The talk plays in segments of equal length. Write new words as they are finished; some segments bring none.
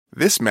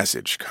This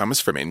message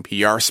comes from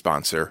NPR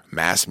sponsor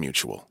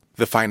MassMutual.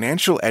 The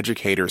Financial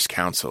Educators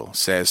Council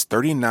says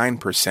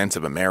 39%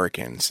 of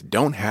Americans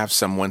don't have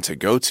someone to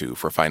go to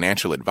for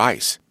financial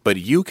advice, but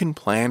you can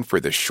plan for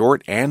the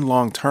short and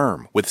long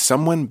term with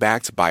someone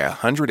backed by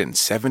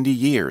 170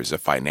 years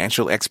of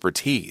financial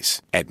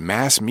expertise at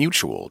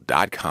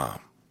MassMutual.com.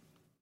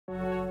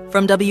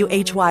 From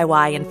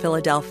WHYY in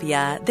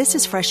Philadelphia, this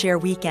is Fresh Air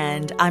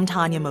Weekend. I'm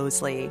Tanya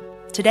Mosley.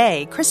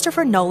 Today,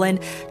 Christopher Nolan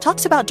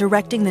talks about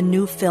directing the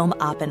new film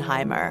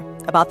Oppenheimer,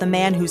 about the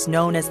man who's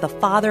known as the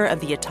father of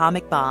the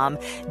atomic bomb,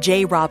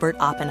 J. Robert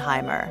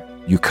Oppenheimer.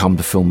 You come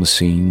to film the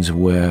scenes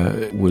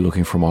where we're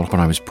looking from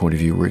Oppenheimer's point of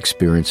view, we're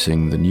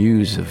experiencing the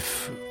news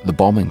of the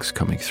bombings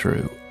coming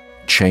through,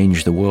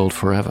 change the world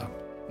forever.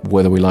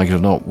 Whether we like it or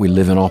not, we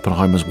live in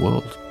Oppenheimer's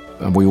world,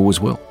 and we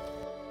always will.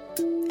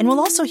 And we'll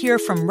also hear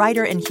from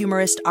writer and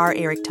humorist R.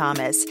 Eric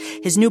Thomas.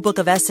 His new book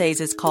of essays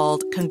is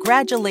called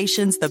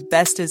Congratulations, the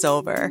Best is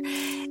Over.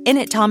 In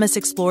it, Thomas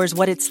explores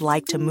what it's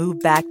like to move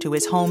back to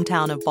his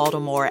hometown of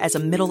Baltimore as a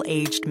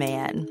middle-aged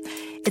man.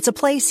 It's a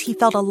place he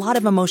felt a lot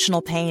of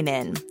emotional pain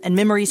in and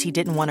memories he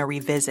didn't want to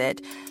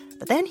revisit.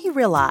 But then he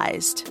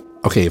realized,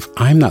 okay, if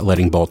I'm not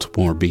letting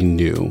Baltimore be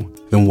new,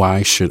 then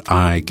why should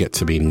I get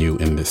to be new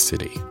in this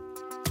city?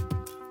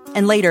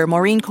 And later,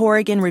 Maureen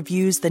Corrigan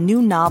reviews the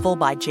new novel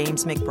by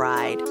James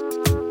McBride.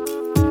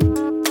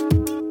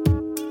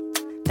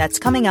 That's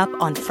coming up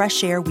on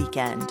Fresh Air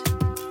Weekend.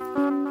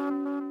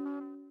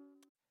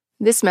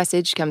 This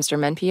message comes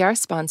from NPR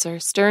sponsor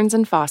Stearns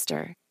 &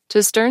 Foster.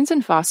 To Stearns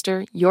 &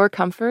 Foster, your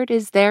comfort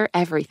is their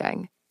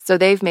everything. So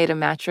they've made a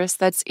mattress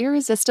that's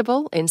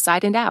irresistible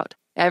inside and out.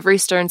 Every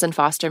Stearns &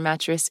 Foster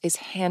mattress is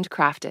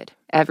handcrafted.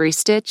 Every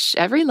stitch,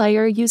 every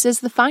layer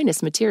uses the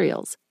finest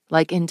materials,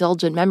 like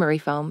indulgent memory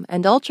foam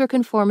and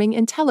ultra-conforming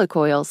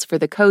IntelliCoils for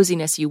the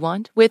coziness you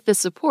want with the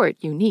support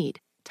you need.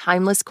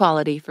 Timeless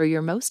quality for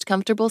your most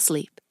comfortable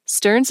sleep.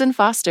 Stearns &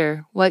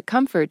 Foster, what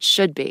comfort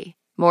should be.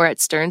 More at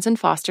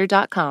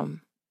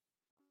stearnsandfoster.com.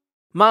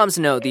 Moms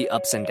know the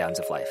ups and downs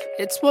of life.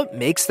 It's what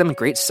makes them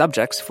great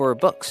subjects for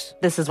books.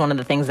 This is one of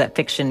the things that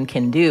fiction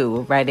can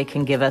do, right? It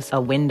can give us a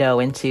window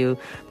into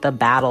the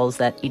battles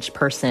that each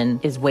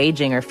person is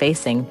waging or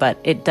facing, but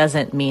it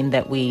doesn't mean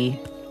that we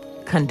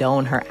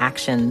condone her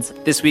actions.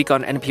 This week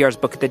on NPR's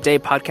Book of the Day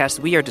podcast,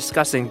 we are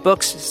discussing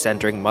books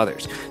centering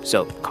mothers.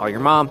 So call your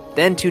mom,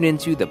 then tune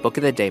into the Book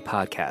of the Day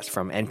podcast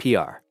from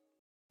NPR.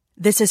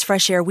 This is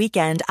Fresh Air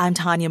Weekend. I'm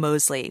Tanya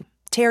Mosley.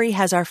 Terry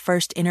has our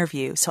first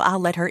interview, so I'll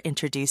let her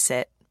introduce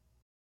it.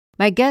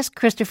 My guest,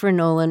 Christopher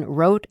Nolan,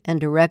 wrote and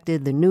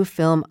directed the new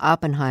film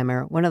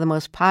Oppenheimer, one of the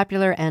most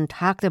popular and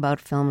talked about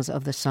films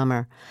of the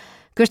summer.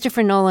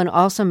 Christopher Nolan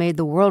also made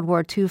the World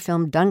War II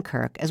film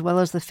Dunkirk, as well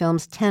as the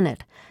films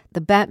Tenet,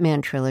 the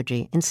Batman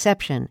trilogy,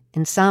 Inception,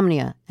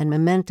 Insomnia, and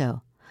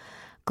Memento.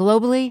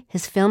 Globally,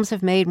 his films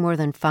have made more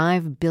than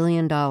 $5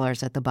 billion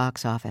at the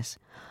box office.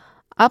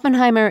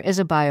 Oppenheimer is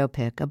a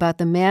biopic about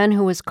the man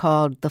who was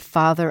called the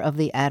father of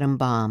the atom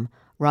bomb,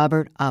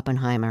 Robert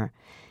Oppenheimer.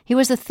 He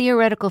was a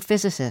theoretical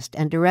physicist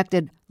and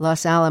directed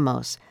Los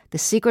Alamos, the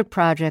secret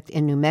project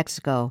in New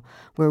Mexico,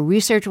 where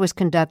research was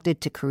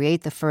conducted to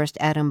create the first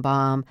atom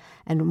bomb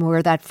and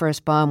where that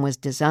first bomb was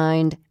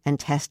designed and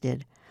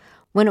tested.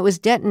 When it was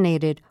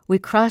detonated, we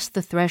crossed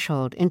the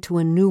threshold into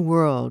a new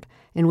world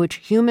in which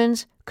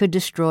humans could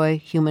destroy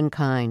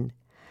humankind.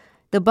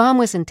 The bomb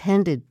was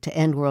intended to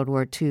end World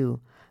War II.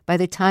 By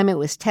the time it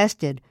was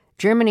tested,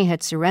 Germany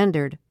had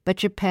surrendered, but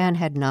Japan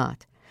had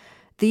not.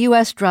 The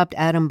U.S. dropped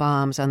atom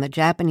bombs on the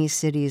Japanese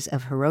cities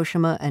of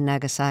Hiroshima and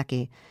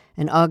Nagasaki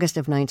in August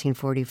of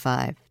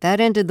 1945. That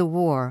ended the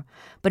war,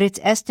 but it's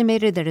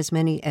estimated that as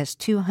many as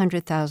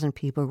 200,000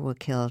 people were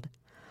killed.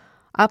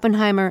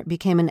 Oppenheimer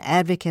became an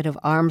advocate of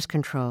arms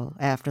control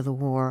after the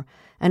war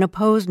and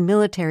opposed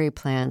military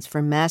plans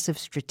for massive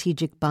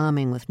strategic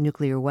bombing with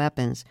nuclear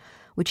weapons,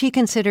 which he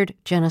considered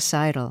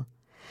genocidal.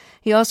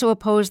 He also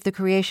opposed the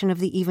creation of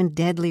the even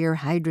deadlier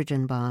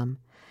hydrogen bomb.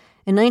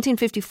 In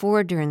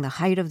 1954, during the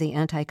height of the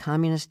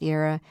anti-communist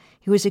era,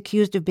 he was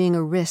accused of being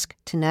a risk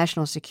to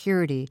national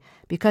security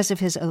because of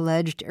his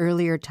alleged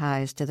earlier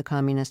ties to the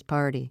Communist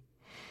Party.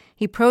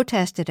 He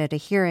protested at a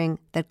hearing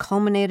that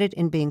culminated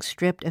in being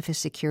stripped of his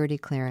security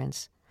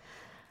clearance.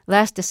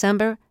 Last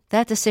December,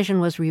 that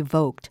decision was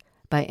revoked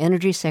by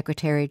Energy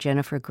Secretary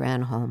Jennifer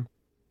Granholm.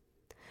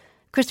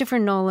 Christopher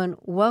Nolan,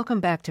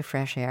 welcome back to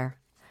Fresh Air.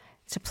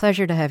 It's a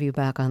pleasure to have you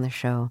back on the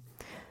show.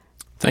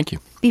 Thank you.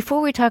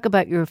 Before we talk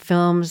about your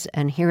films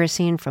and hear a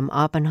scene from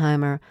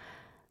Oppenheimer,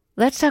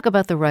 let's talk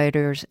about the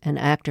writers and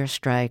actors'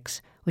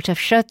 strikes, which have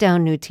shut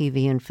down new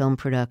TV and film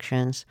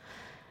productions.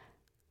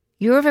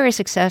 You're very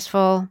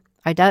successful.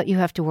 I doubt you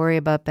have to worry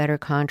about better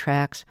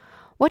contracts.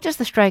 What does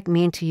the strike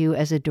mean to you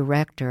as a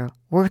director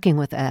working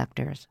with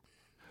actors?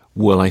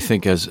 Well, I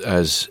think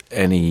as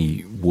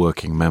any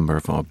working member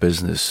of our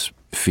business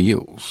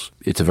feels,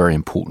 it's a very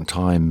important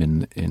time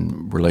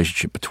in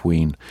relationship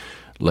between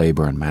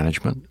labor and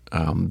management.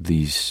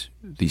 These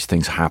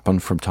things happen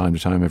from time to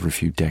time. Every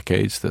few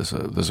decades,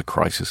 there's a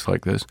crisis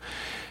like this,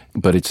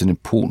 But it's an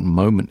important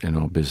moment in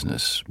our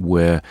business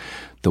where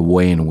the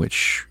way in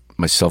which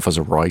myself as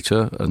a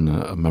writer and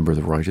a member of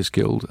the Writers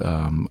Guild,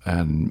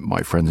 and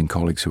my friends and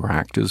colleagues who are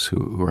actors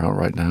who are out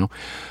right now,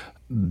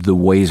 the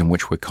ways in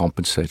which we're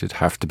compensated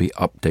have to be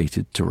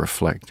updated to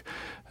reflect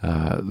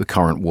the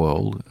current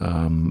world,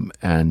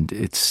 and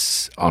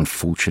it's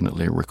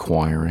unfortunately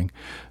requiring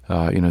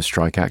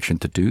strike action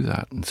to do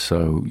that. And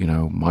so,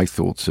 my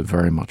thoughts are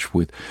very much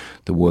with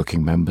the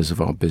working members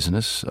of our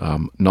business,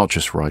 not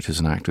just writers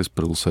and actors,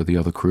 but also the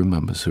other crew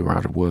members who are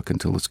out of work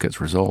until this gets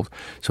resolved.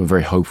 So I'm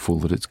very hopeful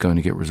that it's going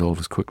to get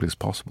resolved as quickly as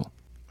possible.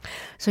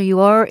 So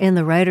you are in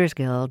the Writers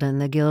Guild, and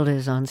the Guild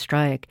is on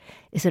strike.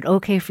 Is it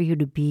okay for you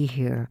to be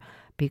here?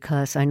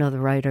 Because I know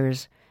the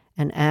writers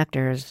and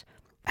actors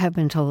have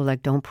been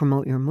told, don't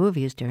promote your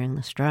movies during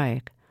the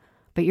strike.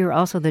 But you're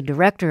also the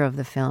director of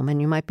the film,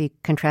 and you might be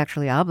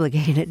contractually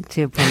obligated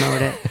to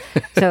promote it.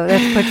 So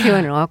that's put you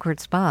in an awkward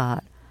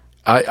spot.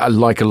 I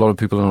like a lot of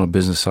people in our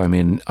business, I'm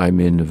in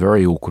a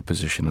very awkward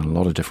position in a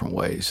lot of different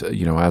ways.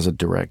 As a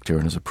director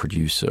and as a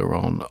producer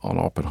on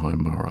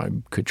Oppenheimer,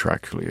 I'm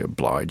contractually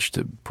obliged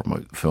to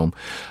promote the film.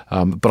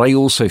 But I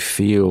also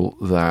feel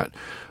that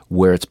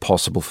where it's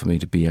possible for me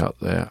to be out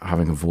there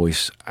having a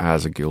voice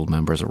as a guild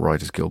member, as a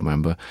Writers Guild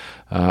member,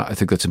 I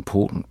think that's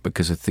important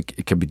because I think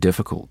it can be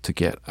difficult to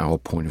get our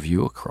point of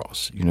view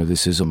across.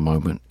 This is a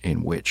moment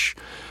in which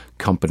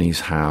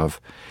companies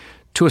have,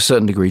 to a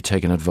certain degree,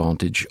 taken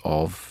advantage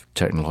of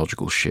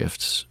technological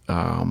shifts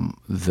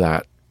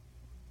that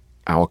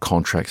our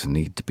contracts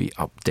need to be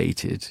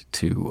updated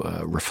to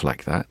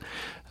reflect that.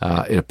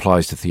 It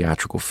applies to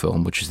theatrical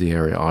film, which is the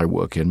area I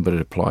work in, but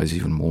it applies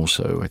even more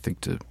so, I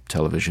think, to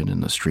television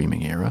in the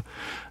streaming era.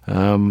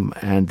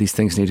 And these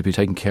things need to be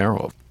taken care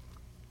of.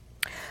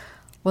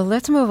 Well,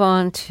 let's move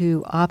on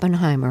to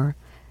Oppenheimer.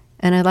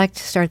 And I'd like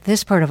to start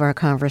this part of our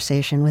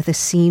conversation with a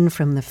scene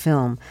from the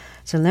film.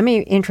 So let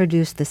me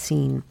introduce the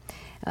scene.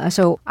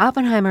 So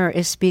Oppenheimer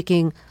is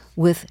speaking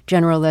with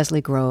General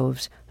Leslie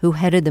Groves, who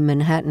headed the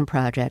Manhattan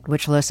Project,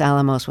 which Los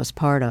Alamos was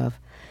part of.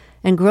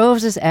 And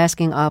Groves is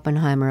asking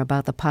Oppenheimer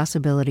about the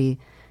possibility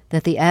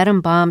that the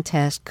atom bomb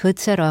test could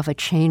set off a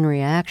chain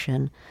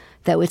reaction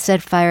that would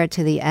set fire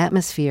to the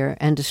atmosphere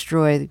and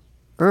destroy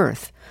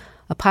Earth,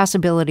 a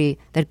possibility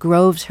that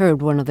Groves heard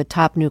one of the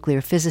top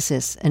nuclear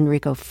physicists,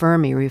 Enrico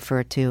Fermi,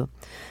 refer to.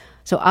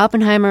 So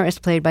Oppenheimer is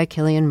played by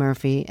Cillian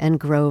Murphy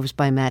and Groves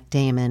by Matt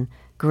Damon.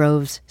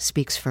 Groves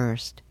speaks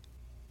first.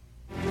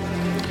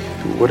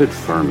 What did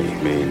Fermi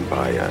mean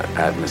by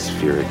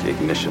atmospheric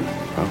ignition?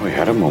 Well, we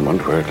had a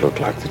moment where it looked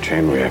like the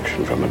chain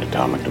reaction from an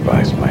atomic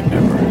device might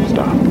never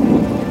stop,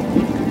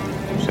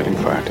 setting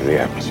fire to the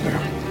atmosphere.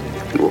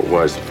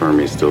 Why is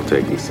Fermi still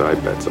taking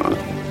side bets on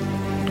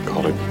it?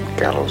 Call it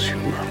gallows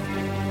humor.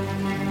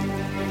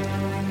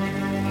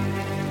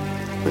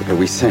 Are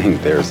we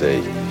saying there's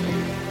a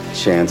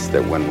chance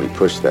that when we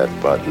push that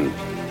button,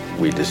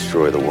 we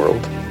destroy the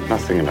world?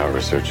 Nothing in our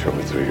research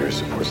over 3 years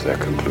supports that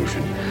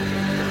conclusion,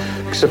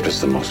 except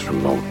it's the most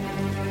remote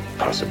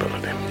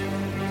possibility.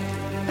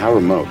 How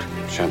remote?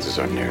 Chances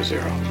are near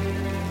zero.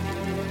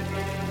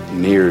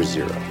 Near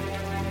zero.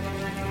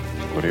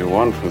 What do you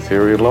want from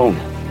theory alone?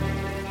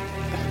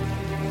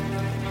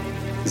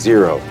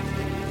 Zero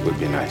would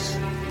be nice.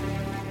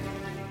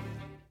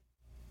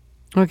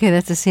 Okay,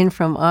 that's a scene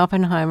from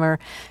Oppenheimer,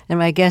 and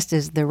my guest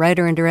is the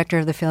writer and director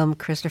of the film,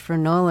 Christopher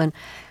Nolan.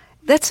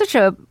 That's such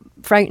a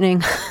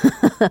frightening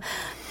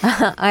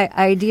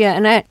idea,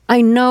 and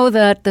I know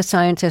that the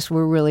scientists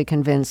were really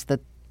convinced that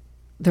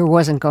there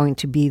wasn't going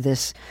to be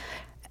this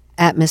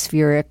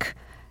atmospheric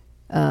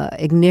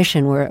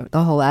ignition where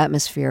the whole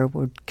atmosphere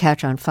would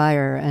catch on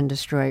fire and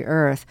destroy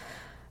Earth.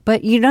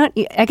 But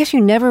I guess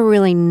you never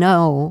really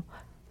know,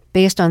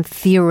 based on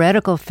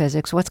theoretical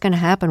physics, what's going to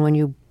happen when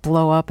you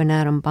blow up an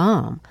atom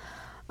bomb.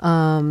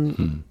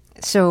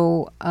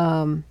 So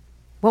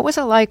what was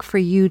it like for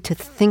you to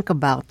think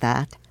about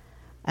that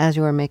as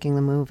you were making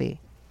the movie?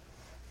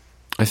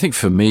 I think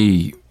for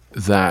me,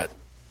 that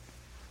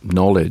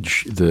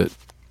knowledge that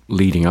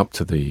leading up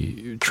to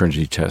the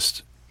Trinity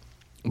test,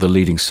 the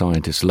leading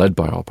scientists led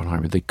by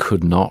Oppenheimer, they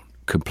could not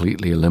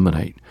completely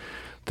eliminate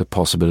the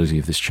possibility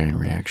of this chain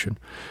reaction.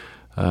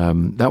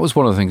 That was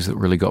one of the things that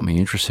really got me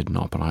interested in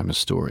Oppenheimer's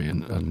story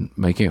and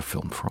making a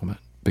film from it,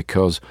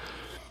 because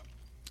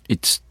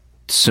it's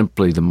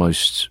simply the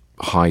most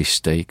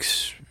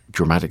high-stakes,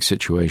 dramatic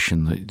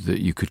situation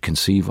that you could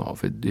conceive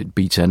of. It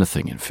beats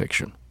anything in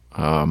fiction.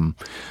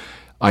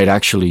 I'd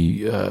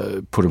actually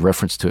put a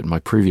reference to it in my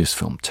previous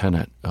film,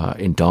 Tenet,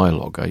 in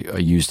dialogue. I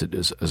used it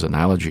as an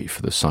analogy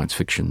for the science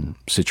fiction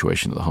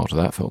situation at the heart of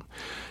that film.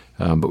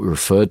 But we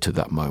referred to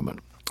that moment.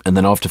 And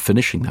then after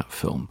finishing that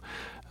film,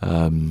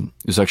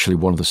 it was actually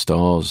one of the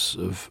stars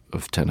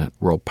of Tenet,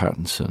 Rob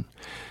Pattinson.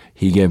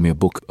 He gave me a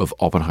book of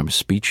Oppenheimer's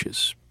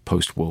speeches,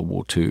 post-World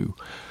War II,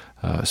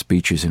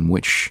 speeches in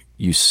which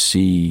you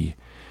see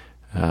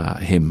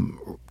him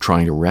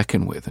trying to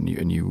reckon with, and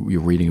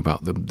you're reading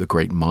about the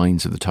great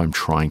minds of the time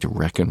trying to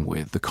reckon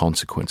with the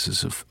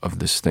consequences of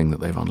this thing that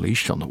they've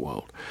unleashed on the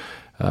world.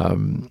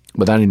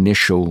 But that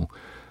initial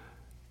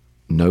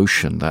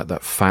notion,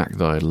 that fact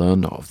that I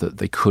learned of, that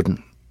they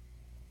couldn't,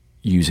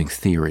 using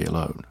theory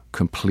alone,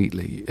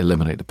 completely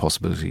eliminate the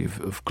possibility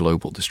of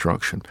global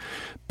destruction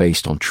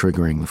based on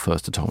triggering the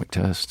first atomic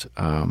test.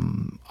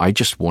 I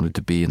just wanted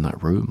to be in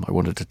that room. I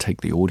wanted to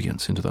take the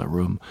audience into that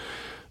room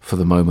for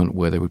the moment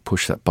where they would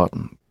push that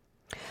button.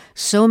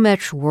 So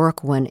much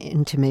work went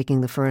into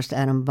making the first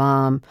atom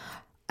bomb,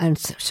 and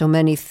so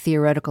many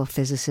theoretical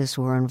physicists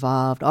were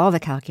involved, all the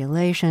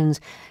calculations,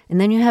 and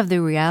then you have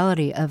the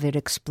reality of it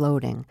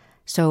exploding.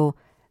 So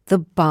the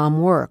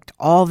bomb worked.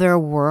 All their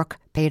work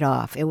paid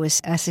off. It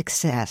was a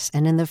success.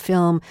 And in the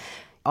film,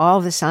 all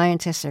the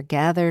scientists are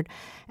gathered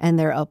and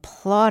they're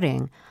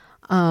applauding.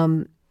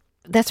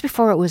 That's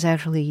before it was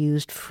actually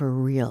used for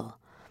real.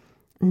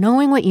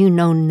 Knowing what you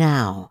know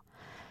now,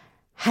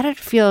 how did it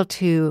feel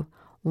to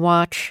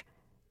watch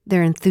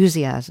their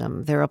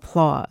enthusiasm, their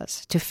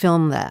applause, to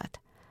film that?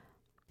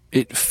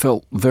 It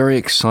felt very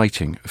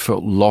exciting. I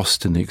felt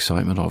lost in the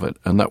excitement of it.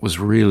 And that was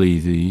really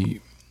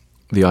the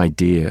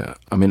idea.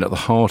 I mean, at the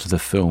heart of the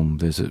film,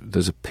 there's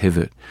a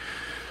pivot.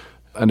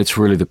 And it's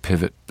really the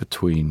pivot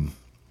between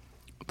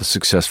the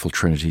successful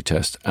Trinity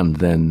test and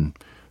then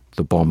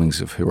the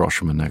bombings of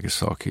Hiroshima and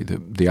Nagasaki,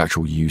 the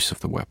actual use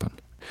of the weapon.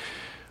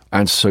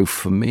 And so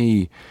for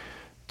me,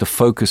 the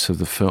focus of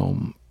the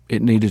film,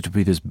 it needed to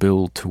be this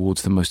build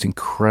towards the most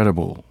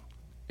incredible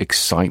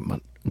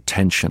excitement and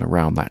tension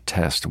around that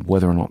test and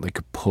whether or not they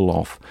could pull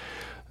off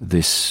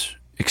this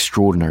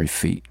extraordinary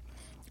feat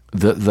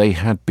that they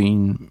had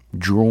been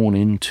drawn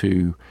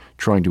into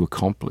trying to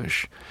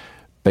accomplish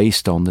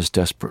based on this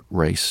desperate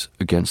race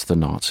against the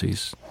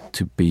Nazis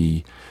to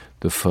be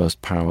the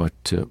first power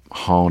to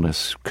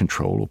harness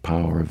control or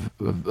power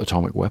of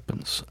atomic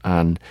weapons.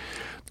 And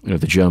the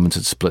Germans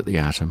had split the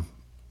atom.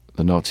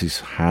 The Nazis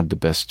had the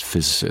best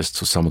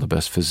physicists, or some of the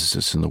best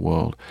physicists in the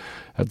world,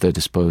 at their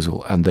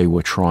disposal, and they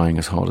were trying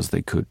as hard as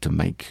they could to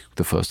make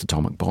the first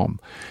atomic bomb.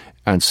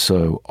 And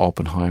so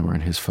Oppenheimer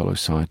and his fellow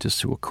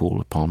scientists, who were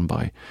called upon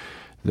by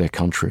their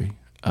country,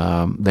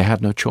 they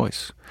had no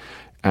choice.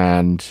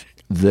 And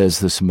there's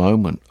this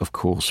moment, of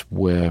course,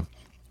 where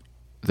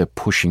they're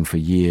pushing for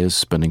years,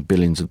 spending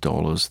billions of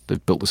dollars.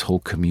 They've built this whole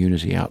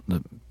community out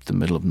in the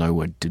middle of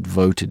nowhere,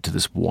 devoted to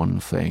this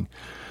one thing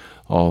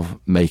of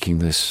making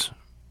this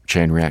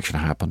chain reaction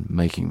happen,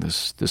 making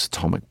this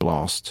atomic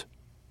blast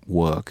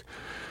work.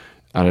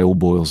 And it all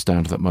boils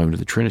down to that moment of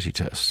the Trinity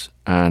test.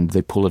 And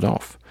they pull it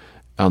off.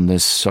 And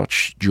there's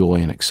such joy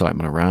and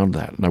excitement around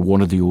that. And I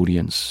wanted the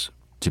audience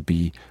to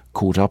be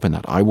caught up in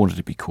that. I wanted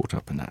to be caught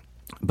up in that.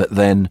 But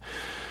then,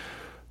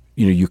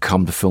 you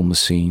come to film the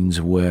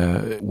scenes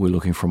where we're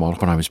looking from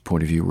Oppenheimer's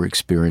point of view, we're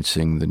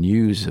experiencing the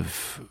news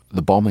of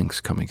the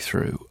bombings coming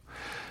through.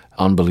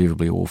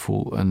 Unbelievably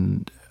awful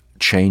and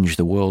change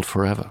the world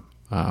forever.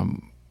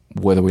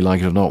 Whether we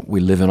like it or not,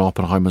 we live in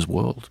Oppenheimer's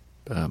world.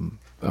 And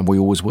we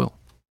always will.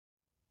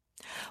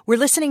 We're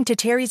listening to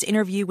Terry's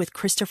interview with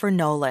Christopher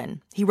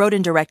Nolan. He wrote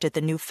and directed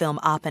the new film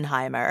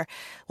Oppenheimer.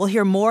 We'll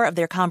hear more of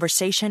their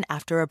conversation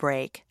after a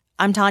break.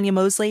 I'm Tanya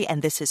Mosley,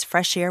 and this is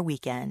Fresh Air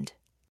Weekend.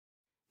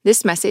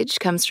 This message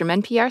comes from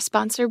NPR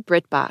sponsor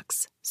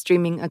BritBox,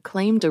 streaming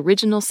acclaimed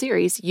original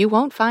series you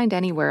won't find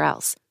anywhere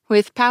else.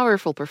 With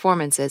powerful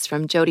performances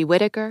from Jodie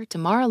Whittaker,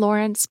 Tamara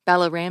Lawrence,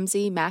 Bella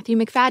Ramsey, Matthew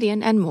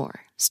McFadden, and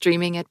more.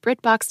 Streaming at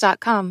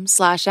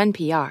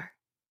BritBox.com/NPR.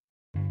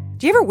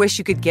 Do you ever wish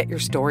you could get your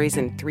stories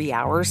in 3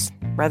 hours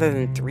rather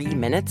than 3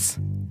 minutes?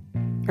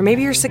 Or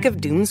maybe you're sick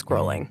of doom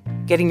scrolling,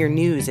 getting your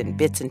news in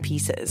bits and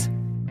pieces.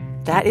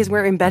 That is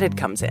where Embedded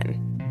comes in.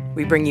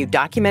 We bring you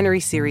documentary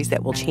series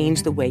that will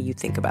change the way you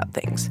think about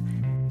things.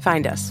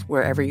 Find us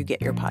wherever you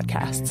get your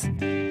podcasts.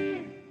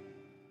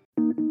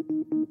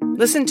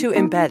 Listen to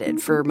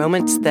Embedded for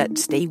moments that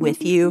stay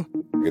with you.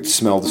 I could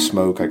smell the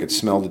smoke. I could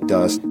smell the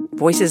dust.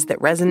 Voices that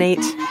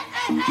resonate.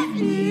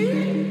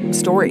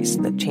 Stories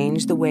that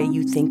change the way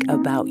you think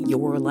about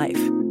your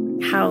life.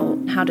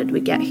 How did we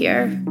get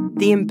here?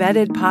 The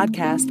Embedded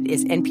podcast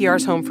is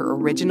NPR's home for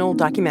original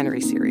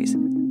documentary series.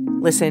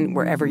 Listen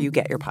wherever you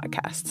get your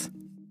podcasts.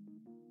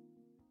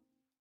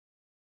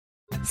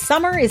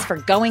 Summer is for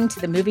going to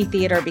the movie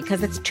theater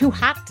because it's too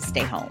hot to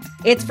stay home.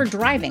 It's for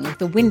driving with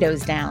the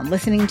windows down,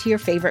 listening to your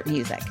favorite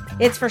music.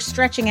 It's for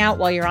stretching out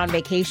while you're on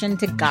vacation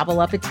to gobble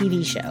up a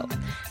TV show.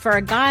 For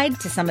a guide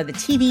to some of the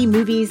TV,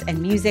 movies,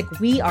 and music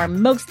we are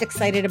most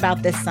excited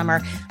about this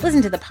summer,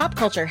 listen to the Pop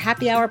Culture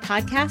Happy Hour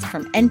podcast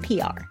from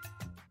NPR.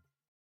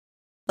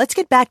 Let's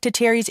get back to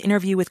Terry's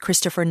interview with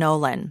Christopher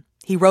Nolan.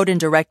 He wrote and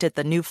directed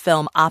the new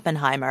film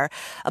Oppenheimer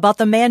about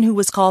the man who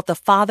was called the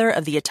father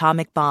of the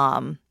atomic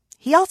bomb.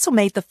 He also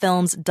made the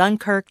films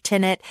Dunkirk,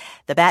 Tenet,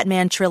 the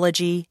Batman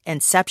trilogy,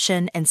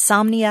 Inception,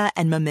 Insomnia,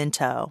 and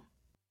Memento.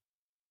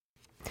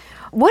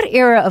 What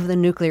era of the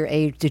nuclear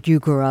age did you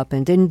grow up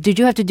in? Did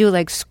you have to do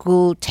like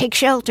school take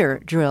shelter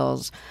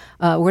drills?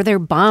 Were there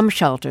bomb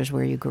shelters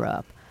where you grew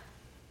up?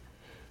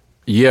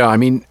 Yeah, I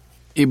mean,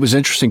 it was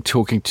interesting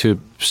talking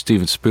to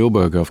Steven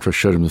Spielberg after I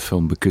showed him the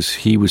film because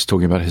he was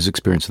talking about his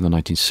experience in the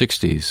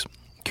 1960s,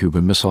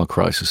 Cuban Missile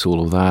Crisis,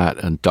 all of that,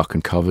 and duck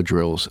and cover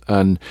drills.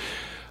 And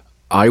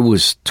I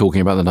was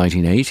talking about the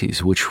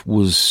 1980s, which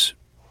was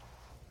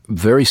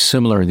very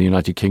similar in the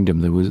United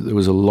Kingdom. There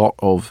was a lot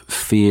of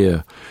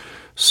fear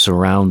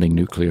surrounding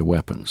nuclear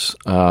weapons.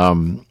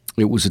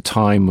 It was a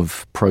time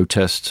of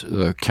protest.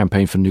 The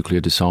campaign for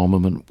nuclear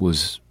disarmament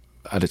was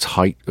at its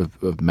height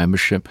of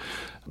membership.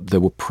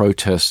 There were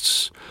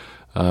protests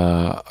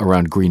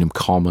around Greenham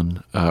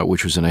Common,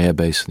 which was an air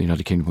base in the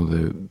United Kingdom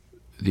where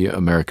the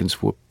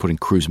Americans were putting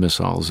cruise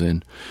missiles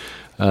in.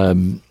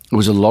 There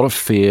was a lot of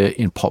fear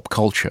in pop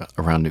culture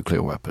around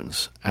nuclear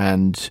weapons.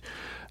 And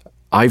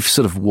I've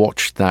sort of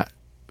watched that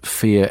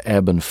fear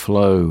ebb and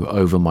flow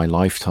over my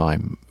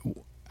lifetime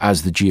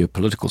as the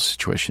geopolitical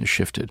situation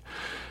shifted.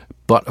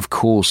 But of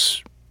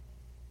course,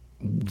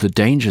 the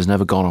danger's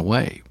never gone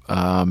away.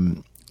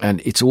 And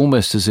it's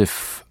almost as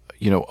if,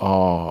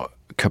 our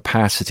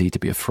capacity to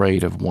be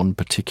afraid of one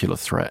particular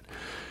threat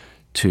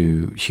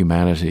to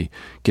humanity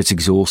gets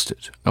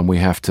exhausted and we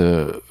have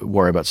to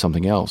worry about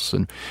something else.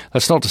 And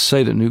that's not to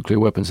say that nuclear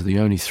weapons are the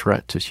only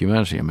threat to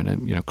humanity. I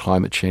mean,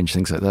 climate change,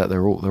 things like that,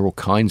 they're all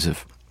kinds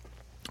of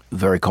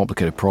very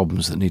complicated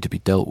problems that need to be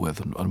dealt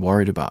with and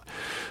worried about.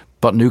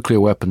 But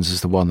nuclear weapons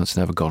is the one that's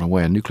never gone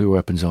away. And nuclear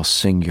weapons are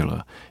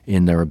singular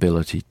in their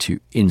ability to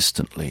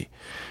instantly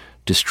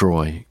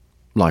destroy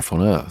life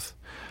on Earth.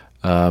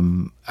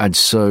 And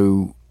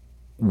so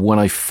when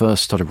I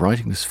first started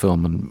writing this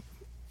film, and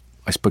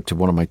I spoke to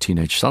one of my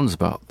teenage sons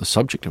about the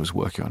subject I was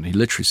working on, he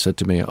literally said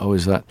to me, "Oh,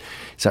 is that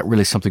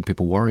really something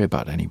people worry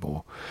about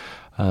anymore?"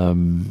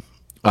 And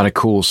of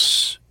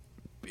course,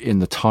 in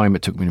the time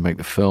it took me to make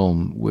the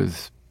film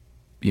with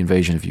the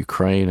invasion of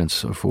Ukraine and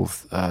so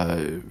forth,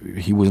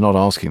 he was not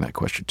asking that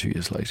question 2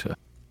 years later.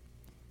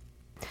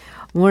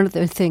 One of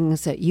the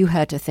things that you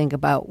had to think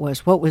about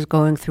was what was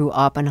going through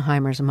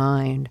Oppenheimer's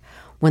mind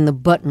when the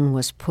button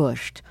was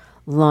pushed,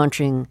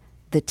 launching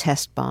the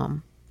test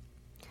bomb.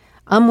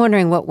 I'm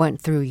wondering what went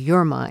through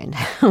your mind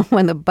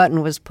when the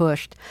button was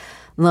pushed,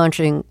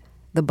 launching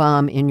the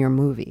bomb in your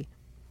movie.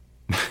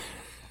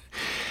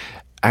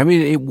 I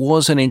mean, it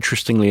was an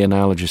interestingly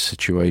analogous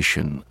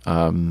situation.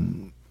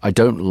 I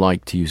don't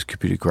like to use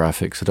computer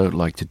graphics. I don't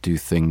like to do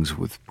things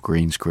with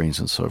green screens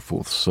and so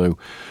forth. So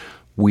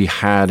we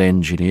had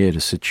engineered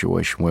a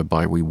situation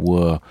whereby we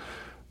were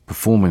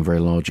performing very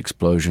large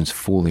explosions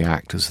for the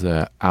actors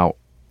there out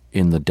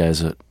in the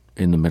desert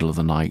in the middle of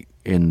the night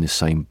in the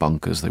same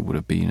bunkers they would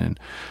have been in.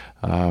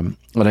 And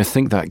I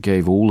think that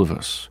gave all of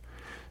us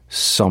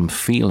some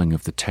feeling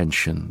of the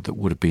tension that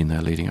would have been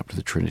there leading up to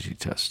the Trinity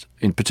test.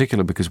 In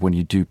particular because when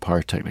you do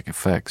pyrotechnic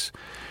effects,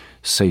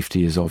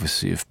 safety is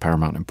obviously of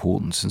paramount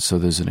importance. And so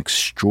there's an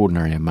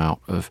extraordinary amount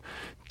of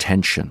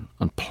tension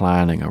and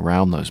planning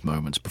around those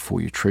moments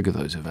before you trigger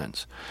those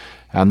events.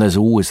 And there's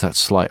always that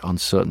slight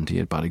uncertainty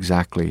about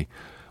exactly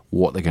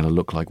what they're going to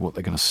look like, what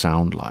they're going to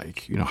sound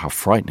like, how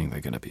frightening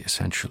they're going to be,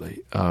 essentially.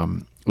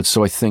 And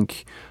so I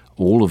think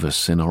all of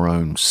us, in our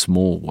own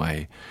small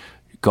way,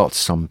 got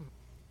some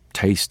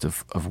taste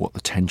of what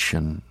the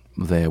tension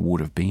there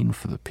would have been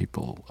for the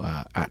people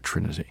at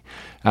Trinity.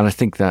 And I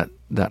think that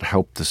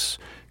helped us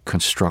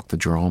construct the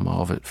drama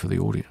of it for the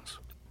audience.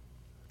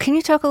 Can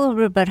you talk a little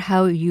bit about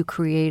how you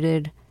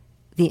created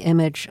the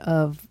image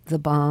of the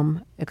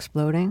bomb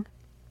exploding?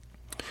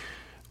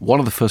 One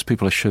of the first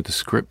people I showed the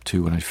script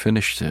to when I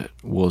finished it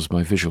was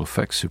my visual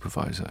effects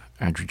supervisor,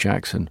 Andrew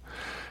Jackson.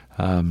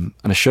 And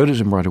I showed it to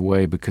him right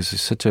away because I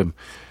said to him,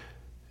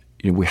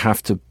 we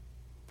have to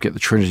get the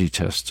Trinity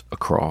test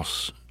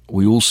across.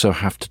 We also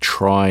have to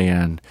try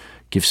and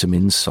give some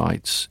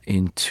insights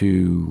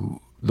into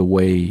the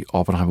way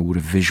Oppenheimer would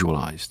have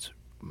visualized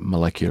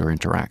molecular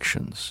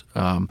interactions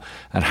and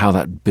how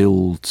that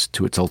builds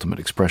to its ultimate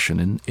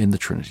expression in the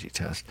Trinity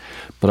test.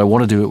 But I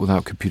want to do it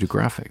without computer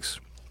graphics.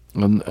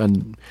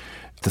 And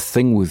the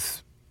thing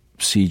with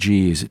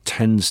CG is it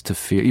tends to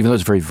feel, even though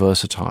it's very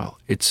versatile,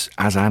 it's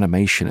as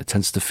animation, it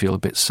tends to feel a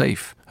bit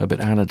safe, a bit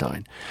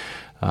anodyne.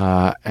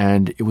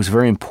 And it was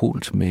very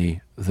important to me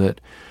that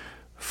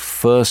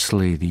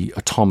firstly, the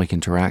atomic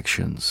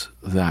interactions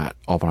that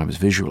Oppenheimer is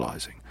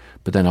visualizing,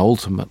 but then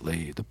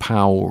ultimately the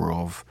power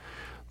of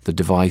the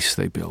device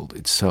they build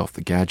itself,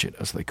 the gadget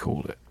as they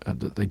called it,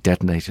 that they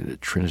detonated at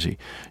Trinity.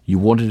 You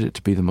wanted it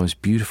to be the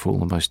most beautiful,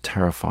 the most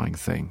terrifying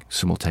thing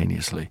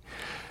simultaneously.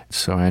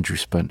 So Andrew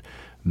spent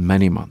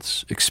many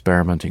months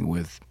experimenting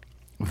with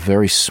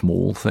very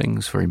small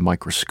things, very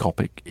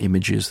microscopic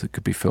images that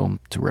could be filmed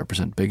to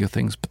represent bigger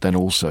things, but then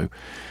also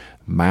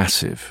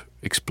massive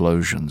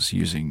explosions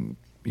using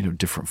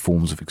different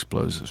forms of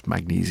explosives,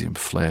 magnesium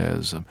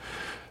flares,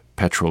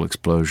 petrol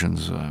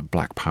explosions,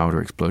 black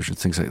powder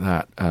explosions, things like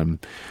that,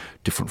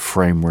 different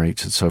frame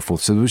rates and so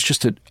forth. So there was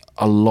just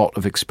a lot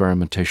of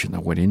experimentation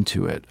that went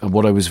into it. And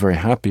what I was very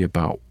happy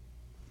about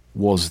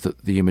was that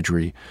the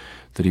imagery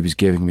that he was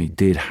giving me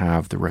did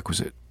have the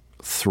requisite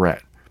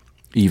threat,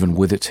 even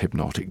with its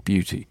hypnotic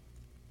beauty.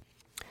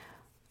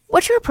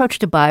 What's your approach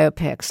to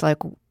biopics? Like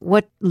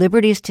what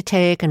liberties to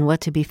take and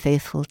what to be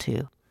faithful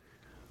to?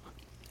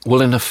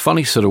 Well, in a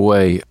funny sort of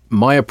way,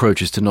 my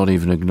approach is to not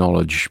even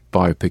acknowledge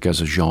biopic as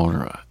a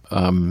genre.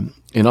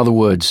 In other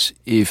words,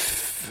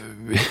 if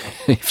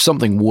if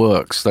something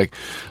works, like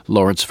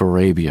Lawrence of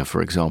Arabia,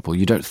 for example,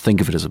 you don't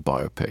think of it as a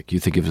biopic. You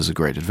think of it as a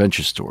great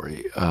adventure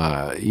story,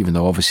 even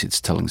though obviously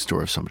it's telling the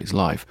story of somebody's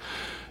life.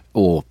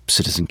 Or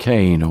Citizen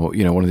Kane, or,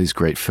 one of these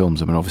great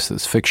films. I mean, obviously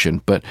it's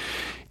fiction, but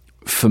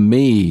for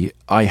me,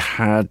 I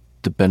had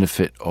the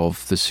benefit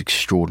of this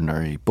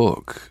extraordinary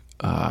book,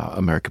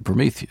 American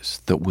Prometheus,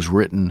 that was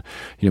written,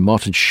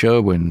 Martin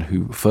Sherwin,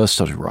 who first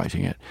started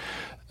writing it,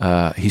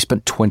 he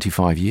spent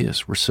 25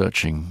 years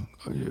researching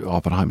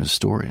Oppenheimer's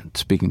story and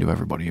speaking to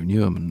everybody who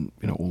knew him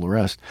and, all the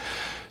rest.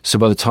 So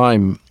by the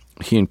time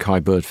he and Kai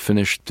Bird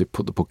finished, they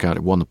put the book out,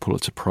 it won the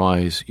Pulitzer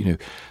Prize,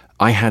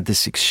 I had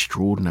this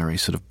extraordinary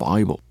sort of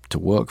Bible to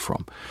work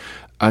from.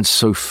 And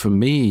so for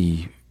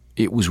me,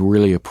 it was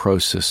really a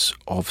process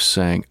of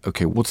saying,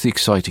 okay, what's the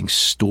exciting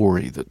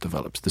story that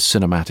develops, the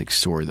cinematic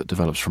story that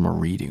develops from a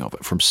reading of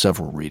it, from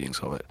several readings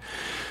of it,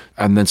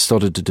 and then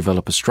started to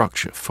develop a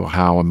structure for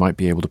how I might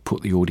be able to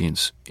put the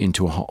audience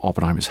into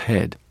Oppenheimer's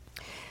head.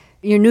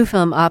 Your new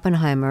film,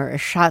 Oppenheimer,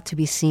 is shot to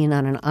be seen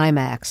on an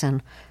IMAX,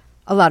 and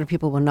a lot of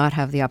people will not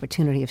have the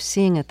opportunity of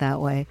seeing it that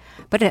way.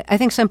 But I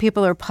think some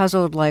people are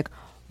puzzled, like,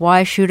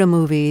 why shoot a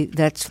movie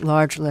that's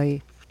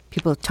largely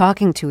people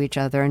talking to each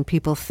other and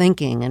people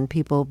thinking and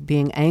people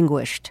being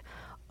anguished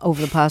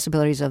over the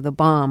possibilities of the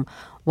bomb?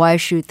 Why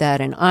shoot that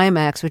in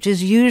IMAX, which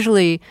is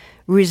usually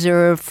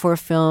reserved for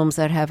films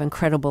that have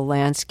incredible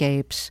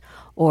landscapes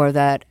or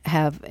that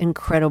have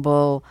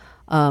incredible,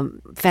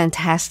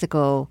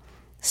 fantastical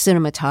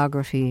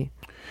cinematography?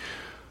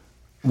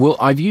 Well,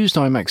 I've used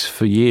IMAX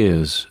for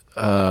years,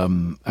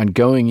 and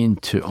going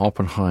into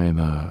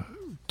Oppenheimer,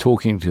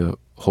 talking to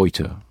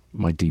Hoyter,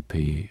 my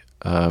DP,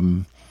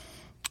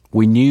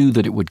 we knew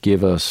that it would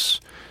give us,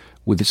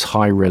 with its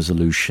high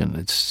resolution,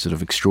 its sort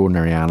of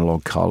extraordinary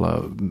analog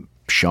color,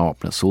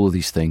 sharpness, all of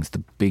these things, the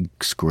big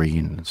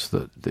screens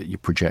that you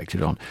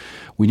projected on,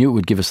 we knew it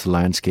would give us the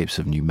landscapes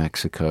of New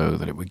Mexico,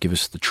 that it would give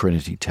us the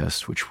Trinity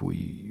test, which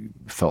we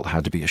felt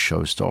had to be a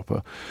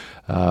showstopper.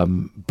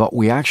 But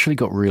we actually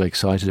got really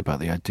excited about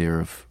the idea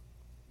of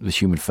the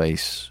human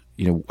face.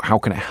 How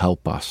can it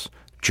help us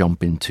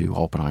jump into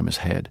Oppenheimer's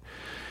head?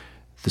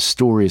 The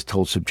story is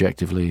told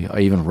subjectively.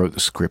 I even wrote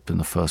the script in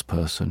the first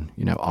person,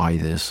 I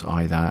this,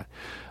 I that.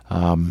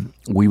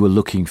 We were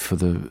looking for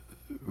the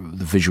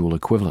visual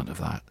equivalent of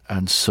that.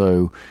 And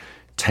so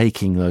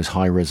taking those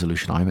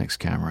high-resolution IMAX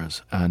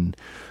cameras and,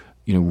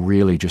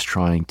 really just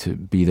trying to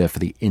be there for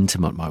the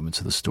intimate moments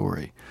of the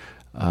story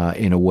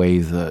in a way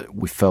that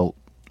we felt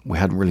we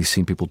hadn't really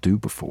seen people do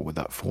before with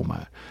that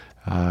format.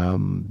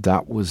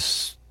 That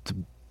was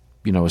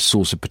a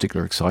source of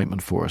particular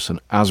excitement for us. And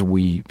as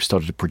we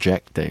started to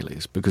project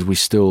dailies, because we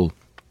still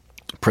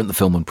print the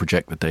film and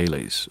project the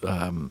dailies,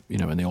 in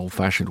the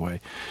old-fashioned way,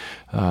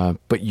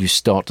 but you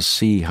start to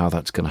see how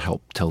that's going to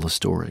help tell the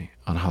story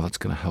and how that's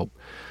going to help,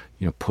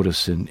 put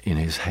us in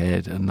his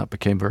head, and that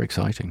became very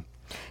exciting.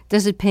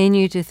 Does it pain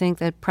you to think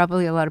that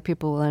probably a lot of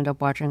people will end up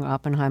watching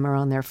Oppenheimer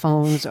on their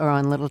phones or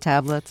on little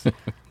tablets?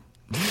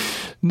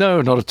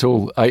 No, not at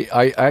all.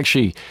 I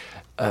actually,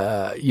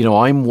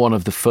 I'm one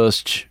of the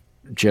first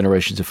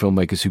generations of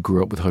filmmakers who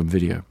grew up with home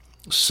video.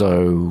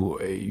 So,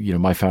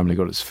 my family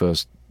got its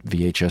first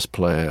VHS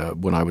player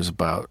when I was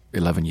about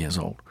 11 years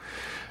old.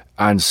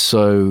 And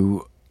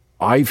so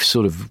I've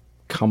sort of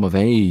come of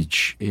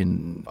age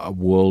in a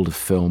world of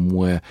film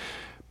where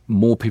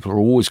more people are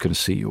always going to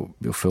see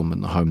your film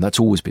in the home. That's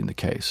always been the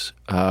case.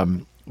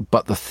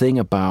 But the thing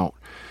about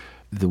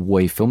the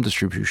way film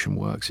distribution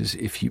works is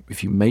if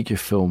you make your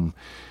film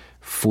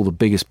for the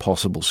biggest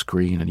possible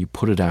screen and you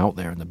put it out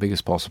there in the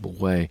biggest possible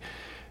way,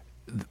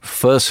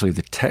 firstly,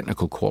 the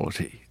technical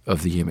quality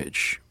of the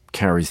image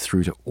carries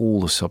through to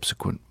all the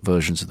subsequent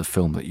versions of the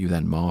film that you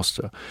then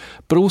master.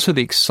 But also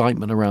the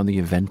excitement around the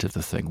event of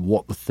the thing,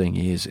 what the thing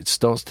is. It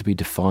starts to be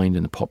defined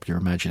in the popular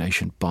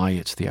imagination by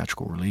its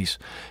theatrical release.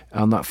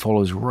 And that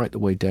follows right the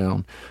way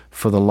down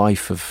for the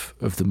life of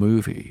the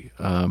movie.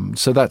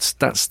 So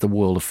that's the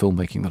world of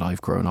filmmaking that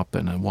I've grown up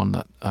in, and one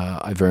that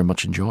I very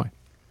much enjoy.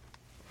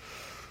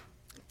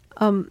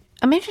 I'm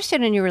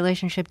interested in your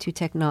relationship to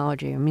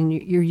technology. I mean,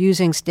 you're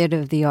using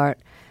state-of-the-art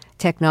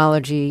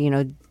technology,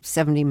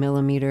 70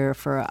 millimeter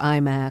for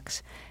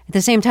IMAX. At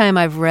the same time,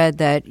 I've read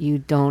that you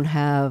don't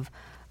have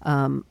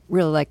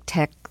really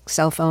tech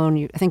cell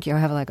phone. I think you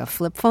have a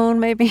flip phone,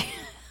 maybe.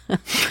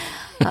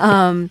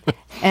 And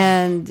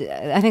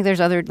I think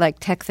there's other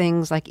tech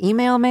things like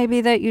email,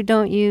 maybe, that you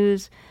don't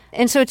use.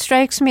 And so it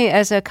strikes me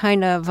as a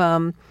kind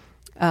of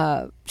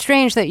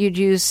strange that you'd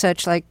use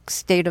such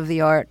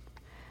state-of-the-art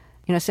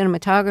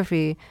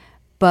cinematography,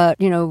 but,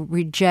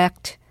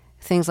 reject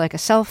things like a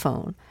cell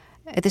phone.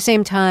 At the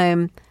same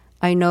time,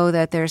 I know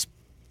that there's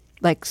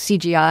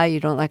CGI. You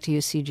don't like to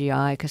use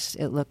CGI because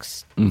it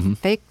looks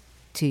fake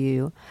to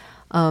you.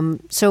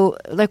 So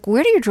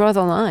where do you draw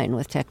the line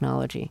with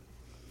technology?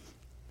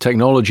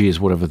 Technology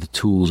is whatever the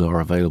tools are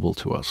available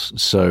to us.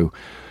 So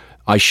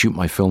I shoot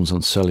my films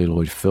on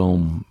celluloid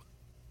film,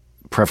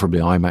 preferably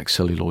IMAX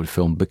celluloid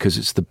film, because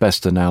it's the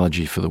best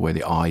analogy for the way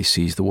the eye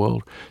sees the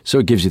world. So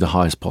it gives you the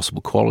highest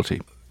possible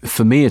quality.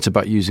 for me, it's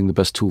about using the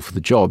best tool for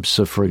the job.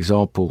 So, for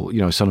example,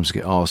 sometimes I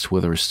get asked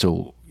whether I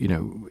still,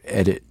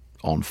 edit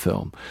on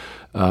film.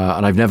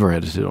 And I've never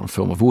edited on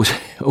film. I've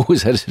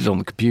always edited on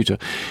the computer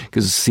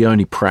because it's the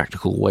only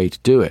practical way to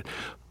do it.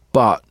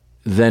 But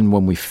then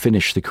when we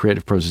finish the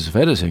creative process of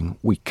editing,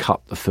 we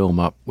cut the film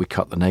up, we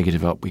cut the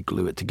negative up, we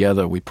glue it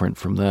together, we print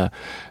from there.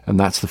 And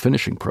that's the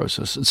finishing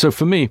process. And so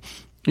for me,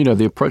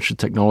 the approach to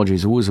technology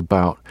is always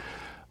about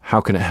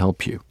how can it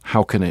help you?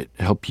 How can it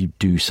help you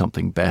do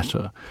something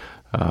better?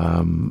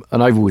 And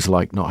I've always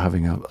liked not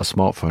having a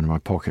smartphone in my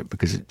pocket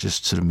because it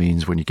just sort of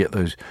means when you get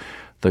those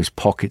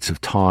pockets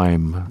of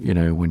time,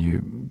 when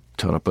you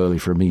turn up early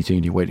for a meeting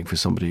and you're waiting for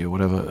somebody or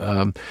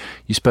whatever,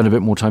 you spend a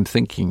bit more time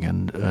thinking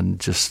and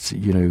just,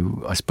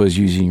 I suppose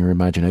using your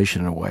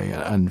imagination in a way.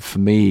 And for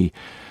me,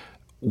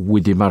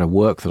 with the amount of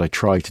work that I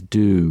try to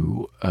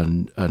do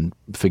and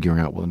figuring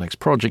out what the next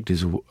project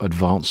is,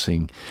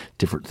 advancing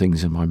different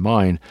things in my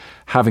mind,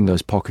 having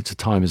those pockets of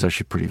time is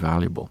actually pretty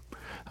valuable.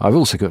 I've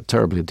also got a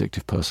terribly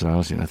addictive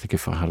personality, and I think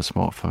if I had a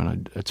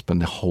smartphone, I'd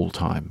spend the whole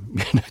time,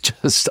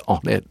 just on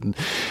it and,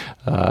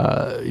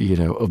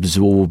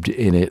 absorbed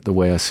in it the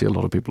way I see a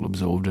lot of people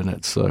absorbed in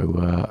it.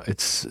 So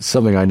it's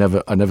something I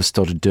never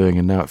started doing,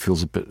 and now it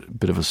feels a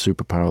bit of a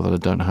superpower that I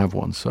don't have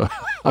one. So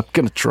I'm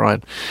going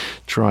to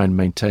try and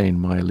maintain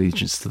my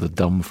allegiance to the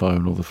dumb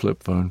phone or the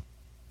flip phone.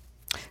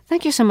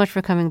 Thank you so much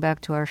for coming back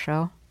to our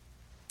show.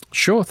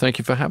 Sure, thank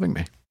you for having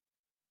me.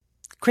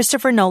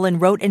 Christopher Nolan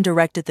wrote and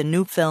directed the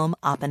new film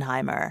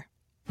Oppenheimer.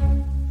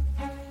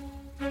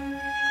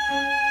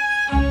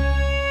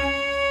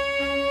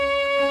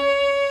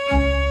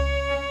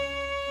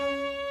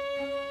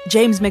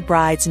 James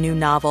McBride's new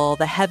novel,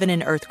 The Heaven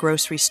and Earth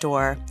Grocery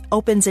Store,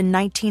 opens in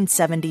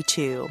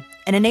 1972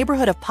 in a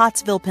neighborhood of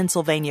Pottsville,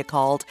 Pennsylvania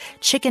called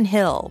Chicken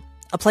Hill,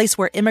 a place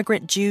where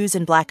immigrant Jews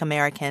and Black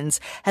Americans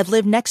have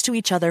lived next to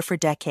each other for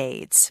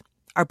decades.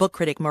 Our book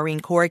critic Maureen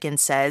Corrigan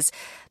says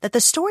that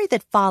the story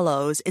that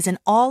follows is an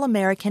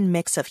all-American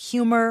mix of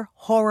humor,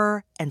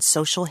 horror, and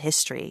social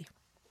history.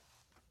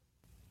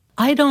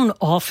 I don't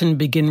often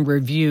begin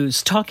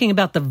reviews talking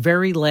about the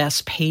very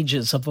last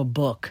pages of a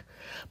book,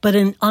 but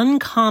an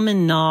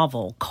uncommon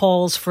novel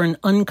calls for an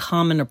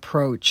uncommon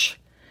approach.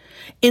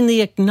 In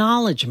the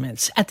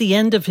acknowledgments at the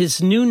end of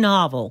his new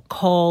novel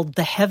called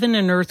The Heaven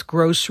and Earth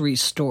Grocery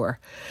Store,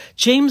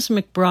 James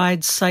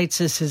McBride cites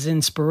as his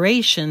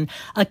inspiration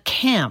a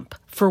camp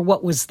for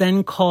what was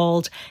then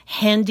called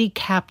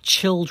handicapped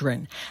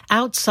children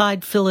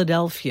outside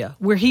Philadelphia,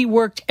 where he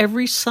worked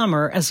every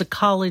summer as a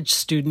college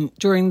student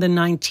during the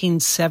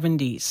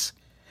 1970s.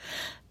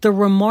 The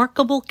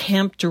remarkable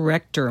camp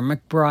director,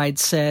 McBride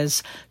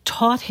says,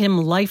 taught him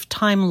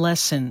lifetime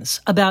lessons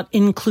about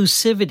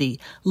inclusivity,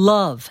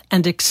 love,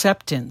 and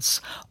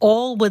acceptance,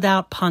 all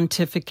without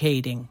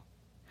pontificating.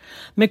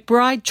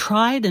 McBride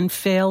tried and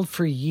failed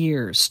for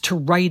years to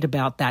write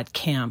about that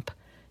camp.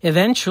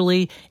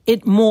 Eventually,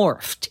 it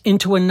morphed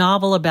into a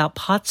novel about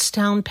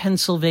Pottstown,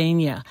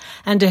 Pennsylvania,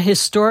 and a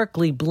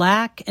historically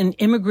Black and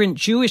immigrant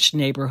Jewish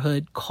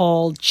neighborhood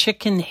called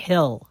Chicken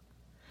Hill.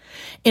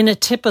 In a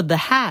tip of the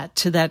hat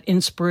to that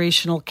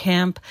inspirational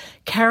camp,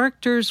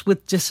 characters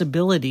with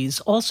disabilities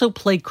also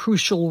play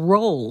crucial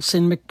roles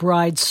in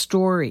McBride's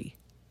story.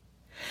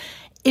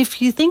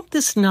 If you think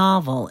this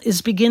novel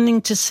is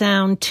beginning to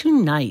sound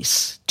too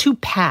nice, too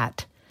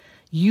pat,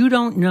 you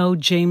don't know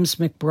James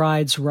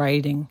McBride's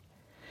writing.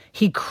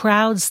 He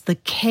crowds the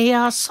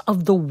chaos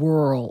of the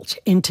world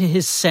into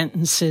his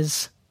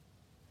sentences.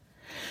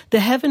 The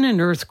Heaven and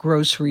Earth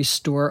Grocery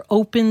Store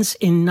opens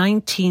in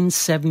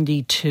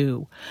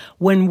 1972,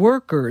 when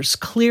workers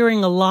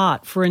clearing a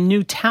lot for a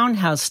new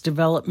townhouse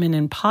development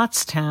in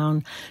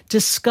Pottstown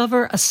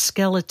discover a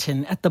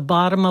skeleton at the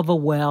bottom of a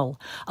well,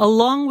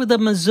 along with a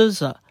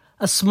mezuzah,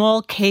 a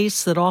small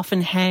case that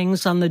often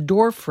hangs on the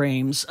door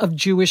frames of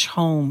Jewish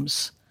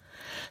homes.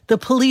 The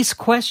police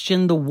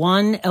question the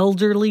one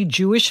elderly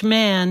Jewish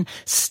man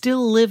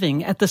still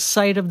living at the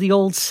site of the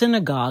old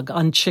synagogue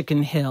on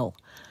Chicken Hill.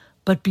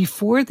 But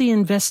before the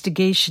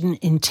investigation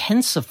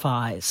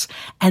intensifies,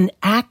 an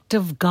act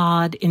of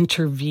God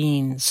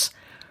intervenes.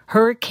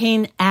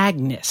 Hurricane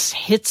Agnes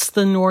hits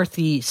the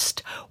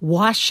Northeast,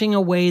 washing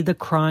away the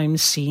crime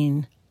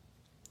scene.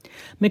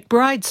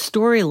 McBride's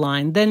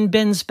storyline then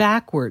bends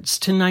backwards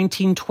to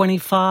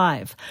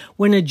 1925,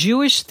 when a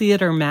Jewish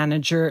theater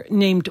manager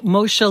named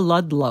Moshe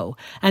Ludlow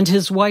and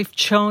his wife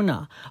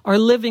Chona are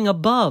living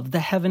above the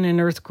Heaven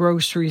and Earth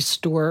Grocery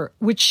Store,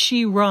 which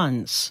she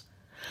runs.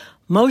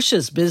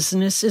 Moshe's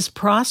business is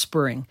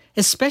prospering,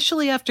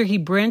 especially after he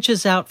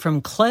branches out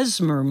from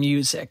klezmer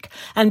music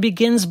and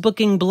begins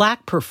booking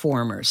Black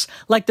performers,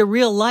 like the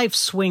real-life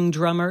swing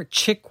drummer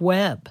Chick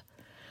Webb.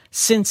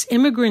 Since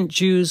immigrant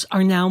Jews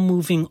are now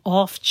moving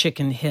off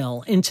Chicken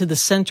Hill into the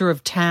center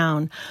of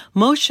town,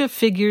 Moshe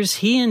figures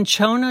he and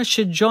Chona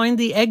should join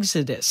the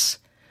exodus.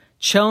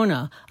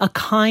 Chona, a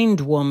kind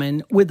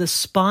woman with a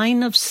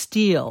spine of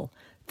steel,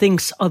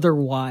 thinks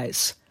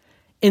otherwise.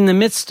 In the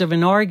midst of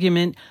an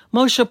argument,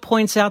 Moshe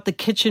points out the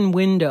kitchen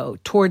window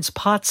towards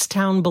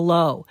Pottstown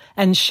below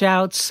and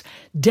shouts,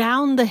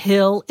 "Down the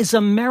hill is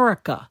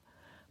America."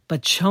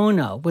 But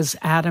Chona was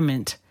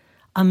adamant.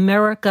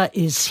 "America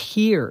is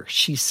here,"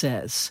 she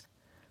says.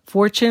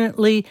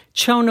 Fortunately,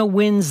 Chona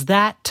wins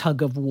that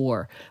tug of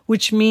war,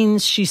 which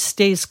means she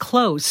stays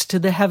close to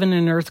the Heaven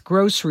and Earth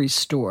grocery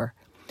store.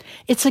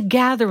 It's a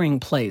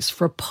gathering place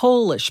for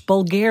Polish,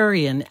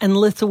 Bulgarian, and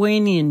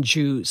Lithuanian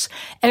Jews,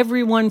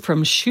 everyone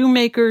from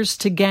shoemakers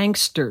to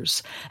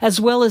gangsters, as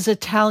well as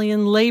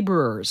Italian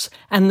laborers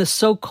and the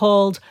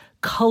so-called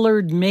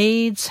colored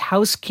maids,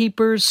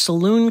 housekeepers,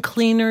 saloon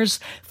cleaners,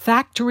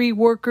 factory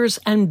workers,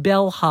 and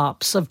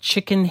bellhops of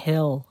Chicken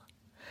Hill.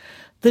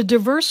 The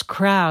diverse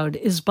crowd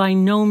is by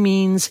no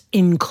means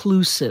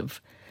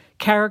inclusive.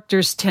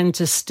 Characters tend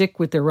to stick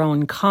with their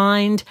own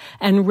kind,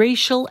 and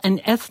racial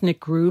and ethnic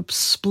groups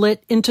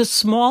split into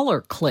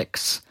smaller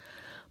cliques.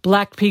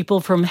 Black people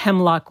from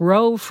Hemlock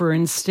Row, for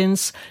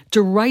instance,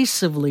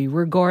 derisively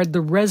regard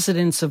the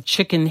residents of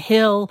Chicken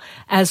Hill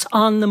as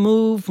on the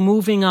move,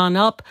 moving on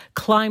up,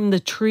 climb the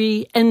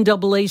tree,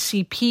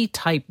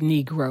 NAACP-type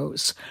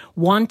Negroes,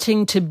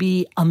 wanting to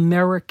be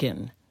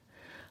American.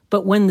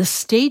 But when the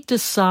state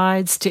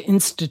decides to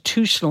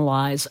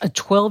institutionalize a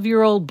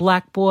 12-year-old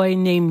black boy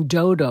named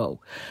Dodo,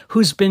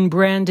 who's been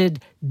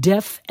branded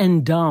deaf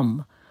and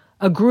dumb,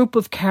 a group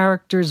of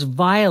characters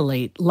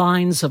violate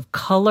lines of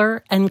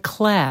color and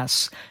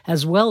class,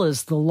 as well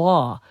as the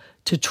law,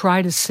 to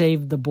try to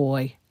save the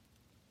boy.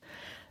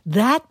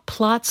 That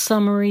plot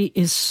summary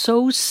is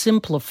so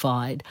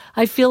simplified,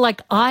 I feel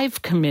like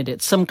I've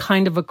committed some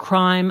kind of a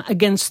crime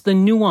against the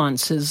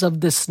nuances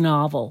of this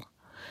novel.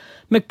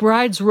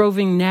 McBride's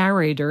roving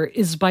narrator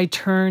is by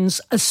turns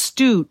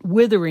astute,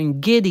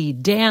 withering, giddy,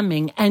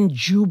 damning, and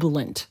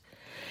jubilant.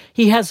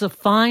 He has a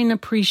fine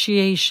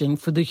appreciation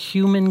for the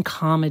human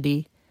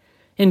comedy.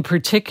 In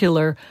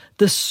particular,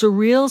 the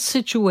surreal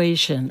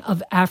situation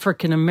of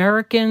African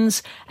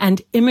Americans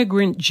and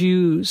immigrant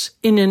Jews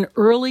in an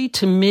early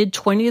to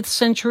mid-20th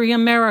century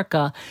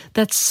America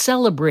that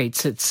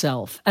celebrates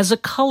itself as a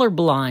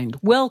colorblind,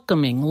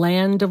 welcoming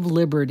land of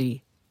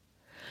liberty.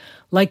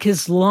 Like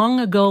his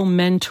long-ago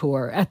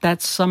mentor at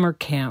that summer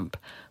camp,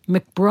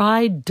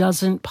 McBride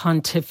doesn't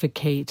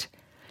pontificate.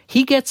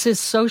 He gets his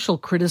social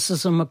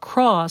criticism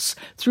across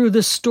through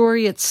the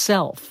story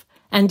itself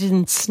and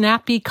in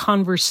snappy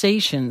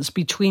conversations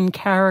between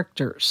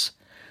characters.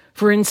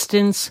 For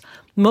instance,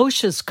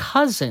 Moshe's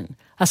cousin,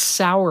 a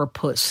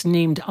sourpuss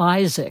named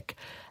Isaac,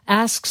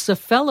 asks a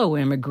fellow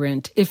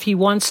immigrant if he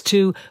wants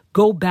to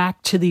go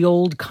back to the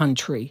old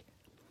country.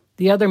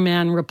 The other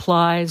man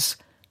replies,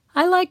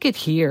 "I like it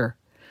here.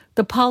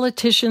 The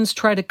politicians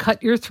try to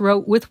cut your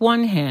throat with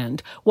one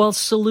hand while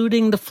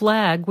saluting the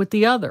flag with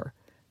the other.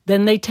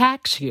 Then they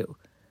tax you.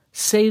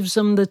 Saves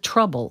them the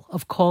trouble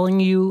of calling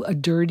you a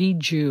dirty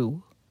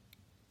Jew."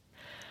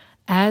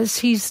 As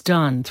he's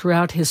done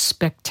throughout his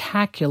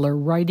spectacular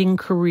writing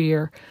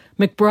career,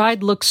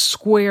 McBride looks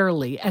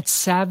squarely at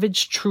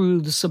savage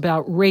truths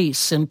about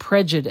race and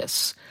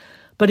prejudice,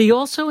 but he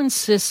also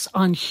insists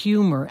on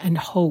humor and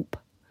hope.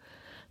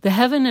 The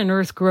Heaven and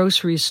Earth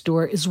grocery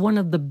store is one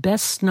of the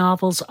best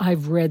novels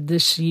I've read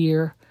this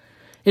year.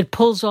 It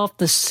pulls off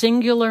the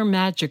singular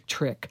magic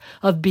trick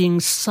of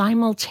being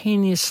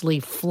simultaneously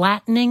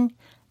flattening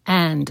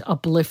and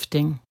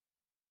uplifting.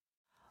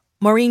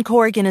 Maureen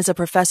Corrigan is a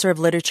professor of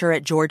literature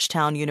at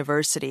Georgetown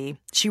University.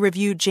 She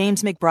reviewed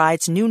James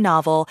McBride's new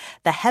novel,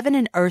 The Heaven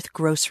and Earth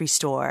Grocery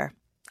Store.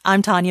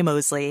 I'm Tanya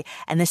Mosley,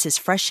 and this is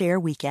Fresh Air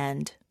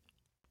Weekend.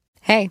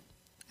 Hey,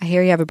 I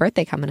hear you have a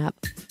birthday coming up.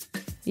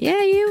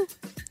 Yeah, you.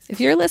 If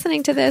you're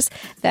listening to this,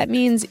 that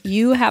means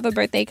you have a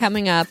birthday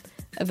coming up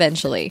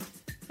eventually.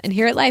 And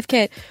here at Life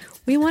Kit,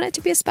 we want it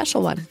to be a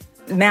special one.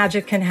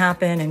 Magic can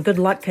happen, and good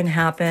luck can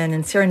happen,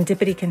 and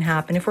serendipity can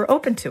happen if we're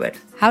open to it.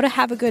 How to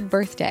have a good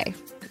birthday,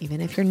 even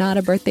if you're not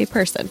a birthday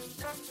person.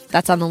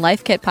 That's on the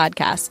Life Kit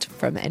podcast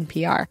from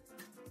NPR.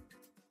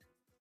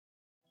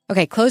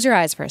 Okay, close your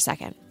eyes for a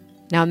second.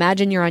 Now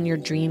imagine you're on your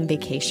dream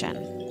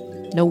vacation.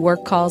 No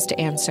work calls to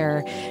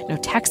answer, no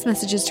text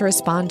messages to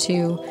respond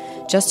to,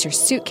 just your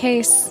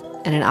suitcase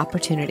and an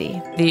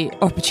opportunity. The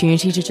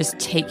opportunity to just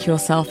take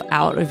yourself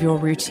out of your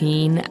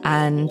routine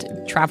and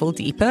travel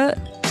deeper.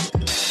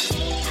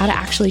 How to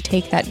actually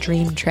take that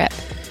dream trip.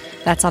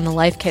 That's on the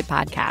Life Kit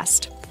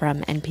podcast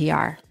from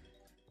NPR.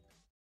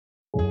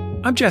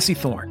 I'm Jesse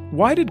Thorne.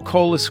 Why did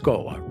Cola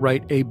Scola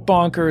write a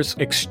bonkers,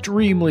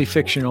 extremely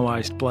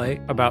fictionalized play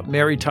about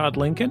Mary Todd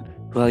Lincoln?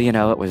 Well, you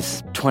know, it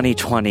was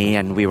 2020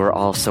 and we were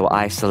all so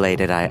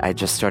isolated. I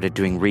just started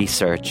doing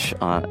research,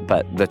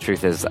 but the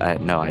truth is,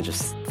 no, I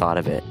just thought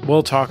of it.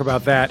 We'll talk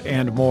about that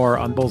and more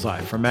on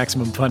Bullseye from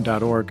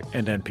MaximumFun.org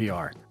and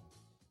NPR.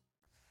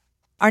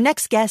 Our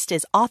next guest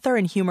is author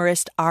and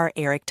humorist R.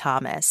 Eric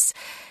Thomas.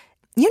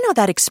 You know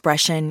that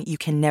expression, "you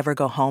can never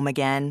go home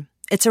again"?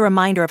 It's a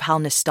reminder of how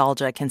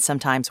nostalgia can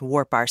sometimes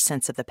warp our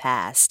sense of the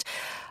past.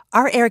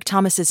 R. Eric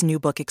Thomas's new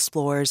book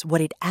explores what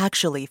it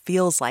actually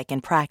feels like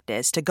in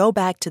practice to go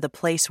back to the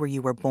place where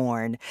you were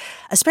born,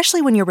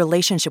 especially when your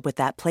relationship with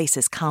that place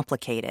is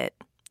complicated.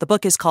 The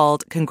book is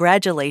called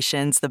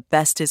Congratulations, the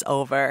Best is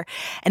Over,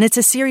 and it's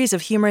a series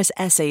of humorous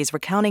essays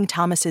recounting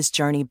Thomas's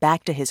journey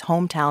back to his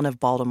hometown of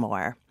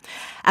Baltimore.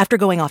 After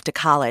going off to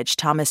college,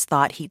 Thomas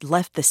thought he'd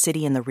left the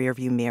city in the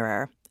rearview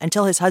mirror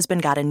until his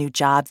husband got a new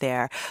job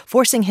there,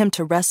 forcing him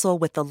to wrestle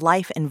with the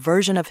life and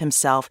version of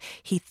himself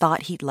he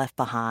thought he'd left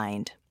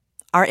behind.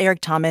 R.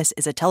 Eric Thomas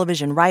is a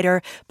television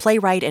writer,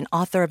 playwright, and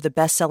author of the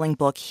best-selling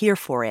book Here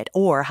for It,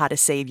 or How to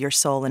Save Your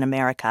Soul in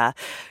America,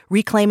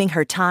 Reclaiming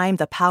Her Time,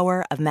 The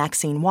Power of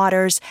Maxine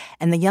Waters,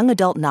 and the young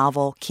adult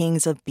novel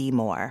Kings of Be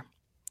More.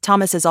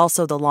 Thomas is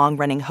also the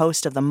long-running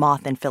host of The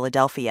Moth in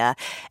Philadelphia,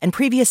 and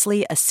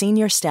previously a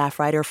senior staff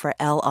writer for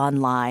Elle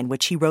Online,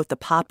 which he wrote the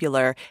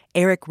popular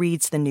Eric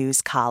Reads the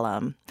News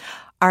column.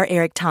 R.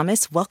 Eric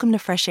Thomas, welcome to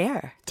Fresh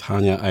Air.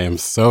 Tanya, I am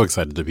so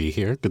excited to be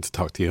here. Good to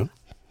talk to you.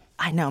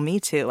 I know, me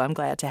too. I'm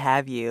glad to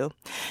have you.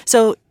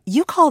 So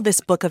you call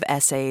this book of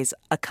essays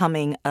a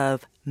coming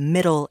of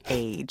middle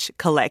age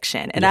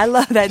collection. And I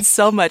love that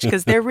so much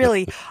because there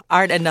really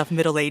aren't enough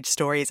middle-aged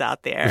stories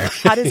out there.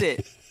 How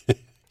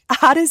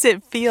does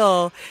it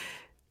feel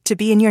to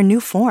be in your new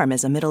form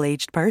as a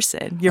middle-aged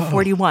person? You're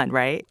 41,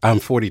 right? I'm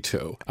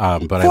 42,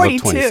 but 42. I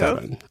look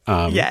 27.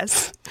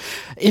 Yes.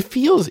 It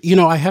feels,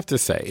 I have to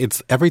say,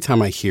 it's every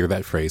time I hear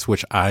that phrase,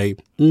 which I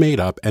made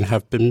up and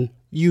have been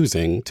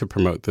using to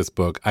promote this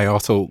book, I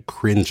also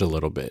cringe a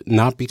little bit,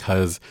 not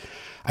because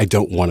I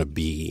don't want to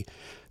be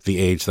the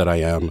age that I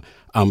am,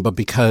 but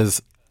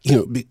because,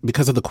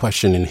 because of the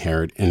question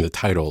inherent in the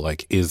title,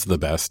 like, is the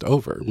best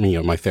over?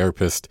 My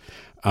therapist,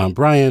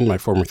 Brian, my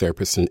former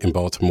therapist in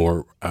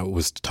Baltimore,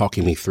 was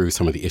talking me through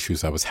some of the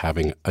issues I was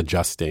having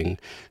adjusting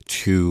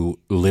to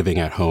living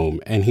at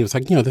home. And he was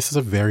like, this is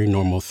a very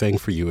normal thing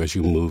for you as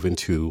you move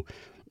into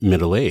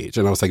middle age.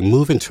 And I was like,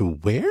 move into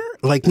where?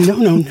 Like,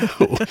 no.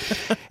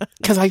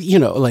 Because I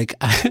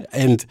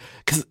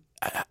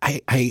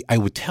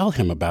would tell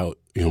him about,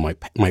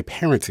 my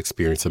parents'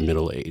 experience of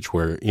middle age,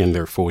 where in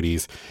their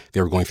 40s,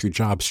 they were going through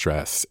job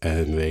stress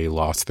and they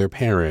lost their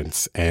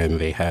parents and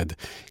they had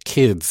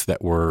kids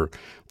that were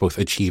both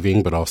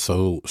achieving but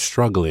also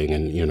struggling.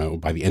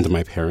 And, by the end of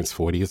my parents'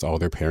 40s, all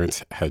their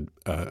parents had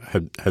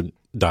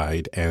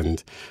died,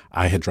 and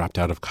I had dropped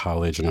out of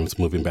college and I was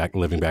living back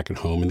at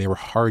home, and they were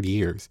hard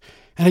years.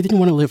 And I didn't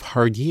want to live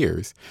hard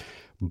years,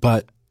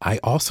 but I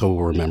also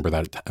remember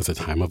that as a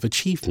time of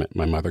achievement.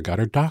 My mother got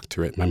her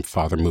doctorate. My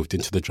father moved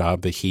into the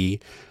job that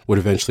he would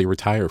eventually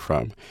retire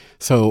from.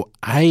 So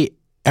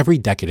every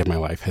decade of my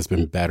life has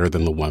been better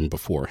than the one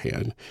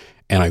beforehand.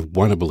 And I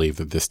want to believe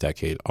that this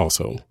decade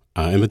also,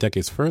 and the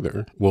decades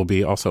further, will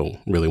be also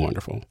really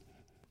wonderful.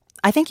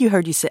 I think I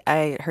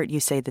heard you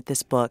say that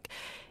this book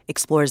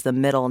explores the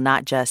middle,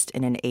 not just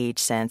in an age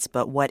sense,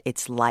 but what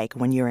it's like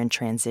when you're in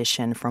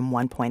transition from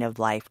one point of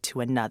life to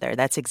another.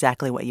 That's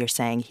exactly what you're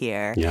saying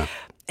here. Yeah.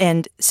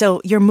 And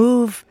so your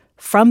move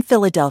from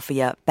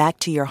Philadelphia back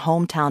to your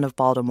hometown of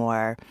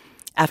Baltimore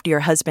after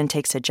your husband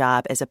takes a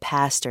job as a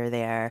pastor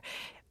there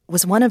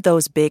was one of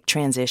those big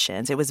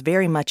transitions. It was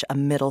very much a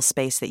middle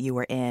space that you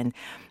were in.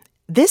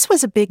 This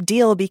was a big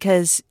deal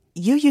because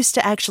you used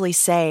to actually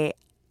say,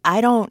 I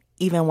don't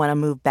even want to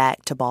move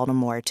back to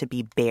Baltimore to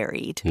be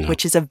buried,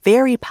 which is a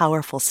very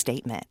powerful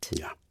statement.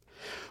 Yeah.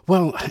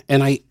 Well,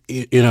 and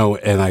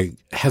I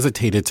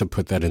hesitated to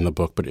put that in the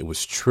book, but it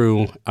was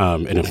true.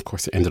 And of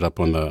course, it ended up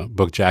on the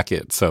book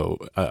jacket. So,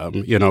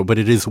 but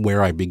it is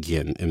where I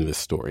begin in this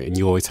story. And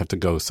you always have to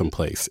go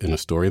someplace in a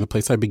story. And the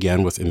place I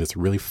began was in this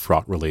really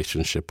fraught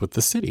relationship with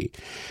the city.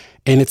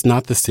 And it's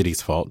not the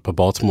city's fault, but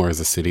Baltimore is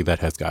a city that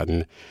has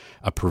gotten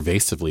a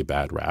pervasively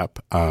bad rap.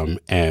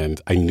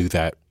 And I knew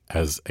that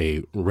as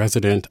a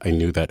resident. I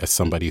knew that as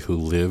somebody who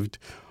lived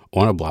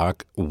on a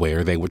block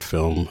where they would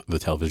film the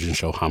television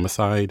show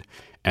Homicide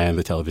and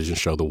the television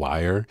show The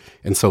Wire.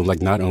 And so,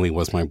 not only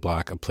was my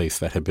block a place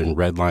that had been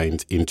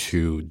redlined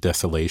into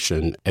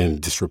desolation and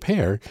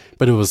disrepair,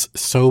 but it was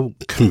so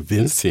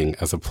convincing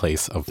as a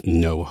place of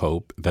no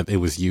hope that it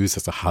was used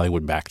as a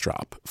Hollywood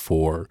backdrop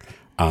for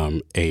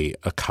a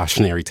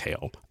cautionary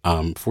tale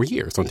for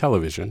years on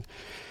television.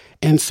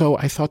 And so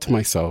I thought to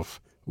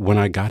myself, when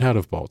I got out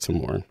of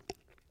Baltimore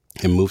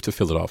and moved to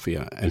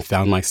Philadelphia and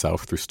found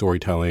myself through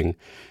storytelling,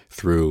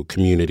 through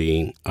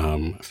community,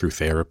 through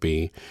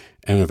therapy,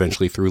 and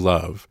eventually through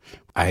love,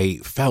 I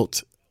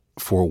felt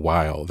for a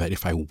while that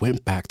if I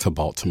went back to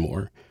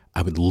Baltimore,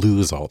 I would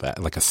lose all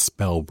that, like a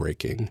spell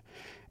breaking.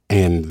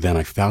 And then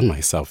I found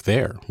myself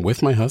there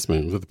with my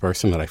husband, with the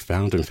person that I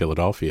found in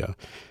Philadelphia.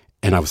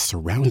 And I was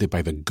surrounded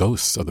by the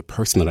ghosts of the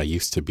person that I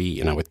used to be.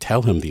 And I would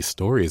tell him these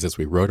stories as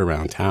we rode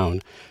around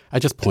town. I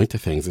just point to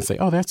things and say,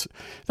 oh, that's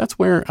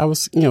where I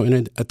was, in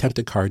an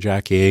attempted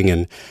carjacking.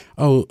 And,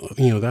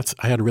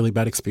 I had a really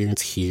bad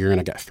experience here.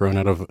 And I got thrown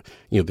out of,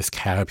 this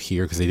cab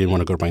here because they didn't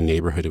want to go to my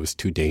neighborhood. It was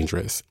too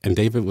dangerous. And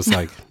David was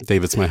like,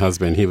 David's my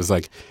husband. He was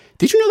like,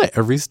 did you know that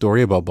every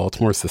story about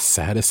Baltimore is the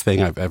saddest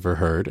thing I've ever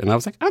heard? And I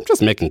was like, I'm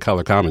just making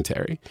color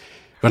commentary.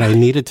 But I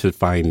needed to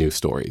find new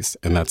stories,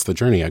 and that's the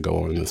journey I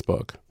go on in this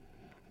book.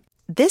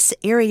 This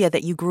area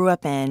that you grew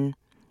up in,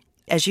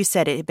 as you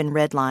said, it had been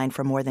redlined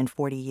for more than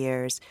 40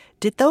 years.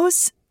 Did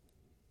those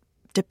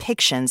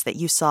depictions that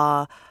you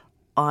saw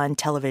on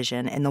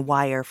television, in The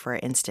Wire, for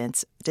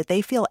instance, did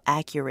they feel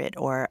accurate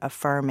or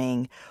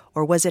affirming,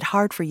 or was it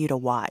hard for you to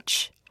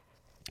watch?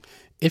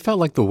 It felt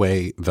like the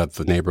way that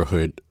the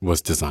neighborhood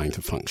was designed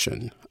to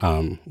function,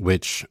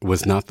 which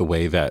was not the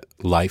way that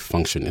life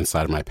functioned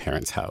inside of my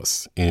parents'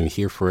 house. And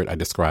here for it, I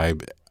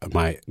describe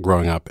my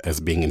growing up as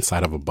being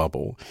inside of a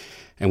bubble.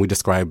 And we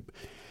describe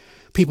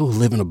people who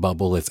live in a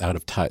bubble as out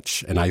of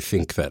touch. And I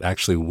think that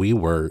actually we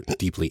were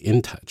deeply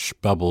in touch.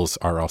 Bubbles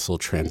are also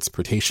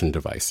transportation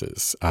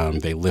devices.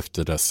 They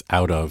lifted us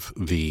out of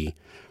the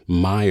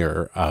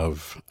mire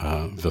of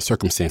the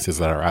circumstances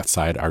that are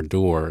outside our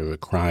door, the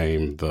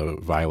crime, the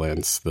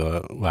violence,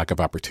 the lack of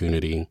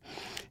opportunity,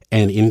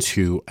 and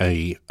into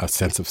a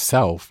sense of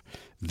self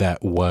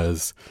that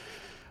was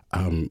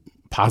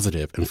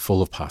positive and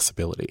full of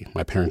possibility.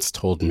 My parents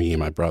told me and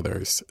my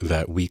brothers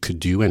that we could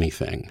do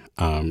anything.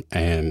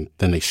 And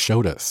then they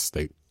showed us.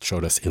 They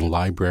showed us in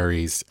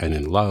libraries and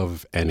in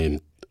love and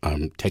in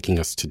taking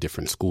us to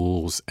different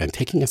schools and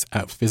taking us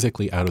out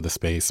physically out of the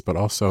space, but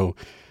also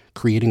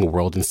creating a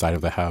world inside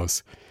of the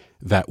house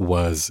that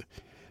was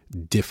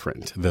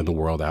different than the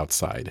world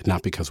outside.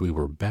 Not because we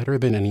were better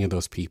than any of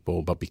those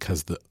people, but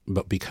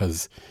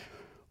because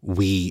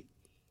we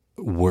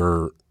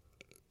were.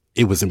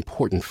 It was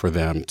important for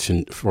them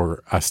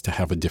for us to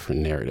have a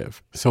different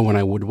narrative. So when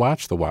I would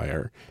watch The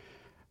Wire,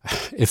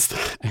 I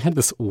had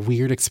this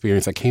weird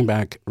experience. I came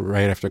back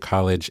right after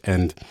college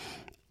and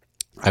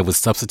I was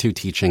substitute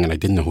teaching and I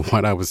didn't know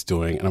what I was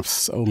doing and I was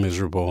so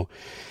miserable.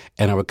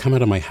 And I would come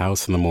out of my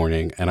house in the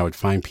morning and I would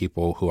find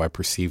people who I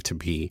perceived to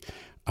be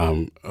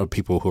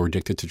people who are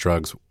addicted to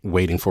drugs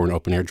waiting for an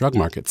open-air drug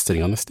market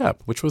sitting on the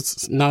step, which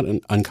was not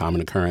an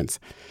uncommon occurrence.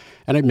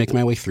 And I'd make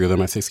my way through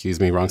them. I'd say, excuse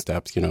me, wrong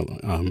steps,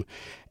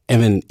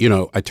 and then,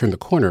 I'd turn the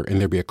corner and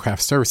there'd be a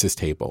craft services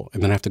table.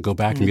 And then I have to go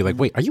back and be like,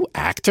 wait, are you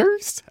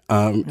actors?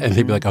 And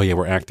they'd be like, oh, yeah,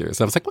 we're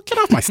actors. I was like, well, get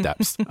off my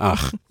steps.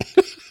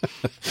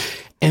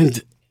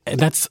 And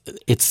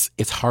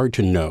it's hard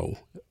to know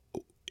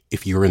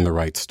if you're in the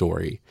right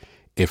story,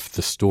 if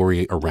the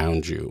story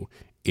around you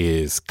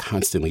is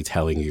constantly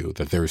telling you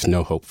that there is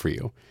no hope for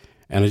you.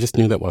 And I just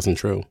knew that wasn't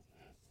true.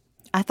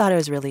 I thought it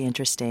was really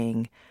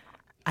interesting.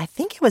 I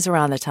think it was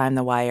around the time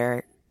The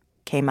Wire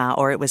came out,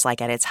 or it was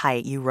like at its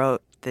height. You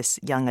wrote this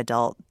young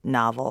adult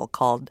novel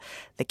called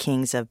The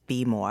Kings of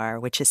Bmore,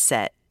 which is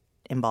set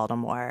in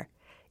Baltimore.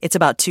 It's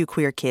about two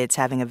queer kids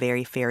having a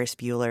very Ferris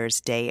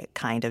Bueller's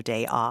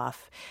day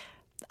off.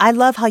 I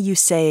love how you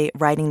say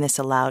writing this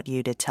allowed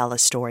you to tell a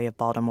story of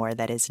Baltimore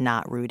that is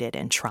not rooted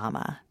in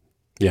trauma.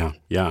 Yeah.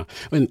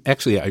 And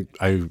actually,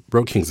 I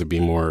wrote Kings of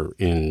Bmore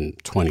in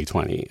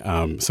 2020,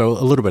 so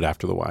a little bit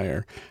after The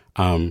Wire.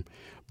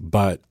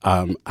 But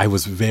I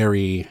was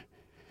very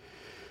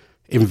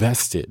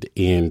invested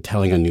in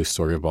telling a new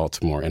story of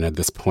Baltimore. And at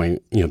this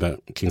point,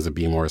 the Kings of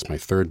Bmore is my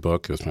third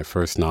book. It was my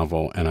first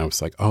novel. And I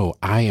was like, oh,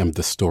 I am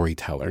the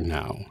storyteller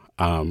now.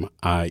 And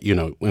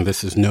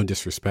this is no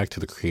disrespect to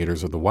the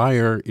creators of The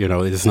Wire.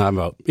 It is not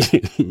about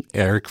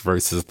Eric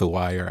versus The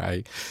Wire.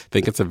 I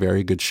think it's a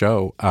very good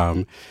show.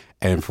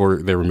 And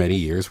there were many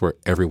years where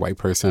every white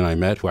person I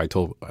met who I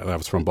told I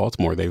was from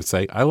Baltimore, they would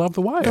say, I love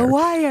The Wire. The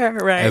Wire,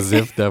 right. As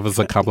if that was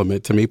a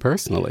compliment to me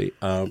personally.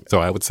 So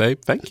I would say,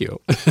 thank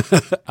you.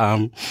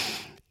 But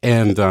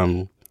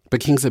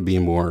Kings of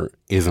Bmore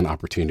is an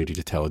opportunity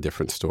to tell a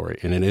different story.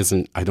 And it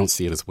isn't, I don't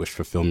see it as wish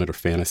fulfillment or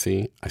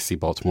fantasy. I see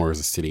Baltimore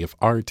as a city of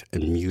art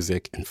and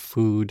music and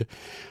food.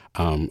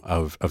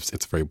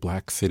 It's a very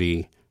Black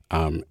city.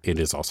 It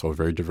is also a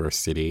very diverse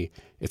city.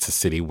 It's a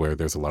city where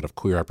there's a lot of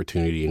queer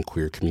opportunity and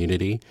queer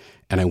community.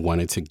 And I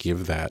wanted to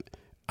give that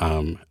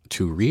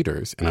to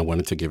readers, and I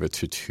wanted to give it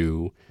to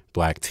two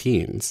Black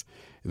teens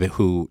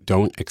who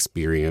don't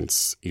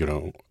experience,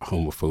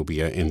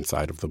 homophobia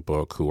inside of the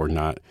book, who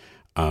aren't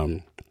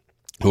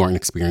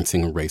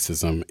experiencing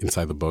racism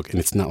inside the book. And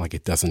it's not like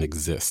it doesn't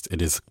exist.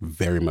 It is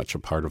very much a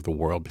part of the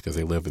world because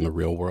they live in the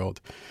real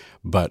world.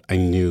 But I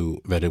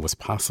knew that it was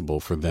possible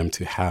for them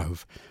to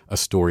have a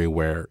story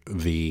where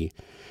the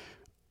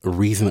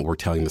reason that we're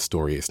telling the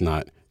story is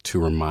not to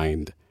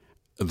remind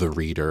the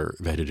reader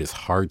that it is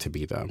hard to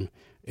be them.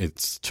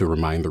 It's to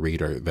remind the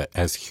reader that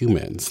as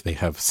humans, they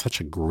have such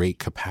a great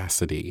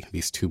capacity,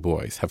 these two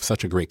boys have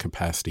such a great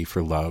capacity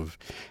for love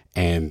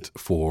and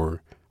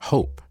for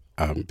hope.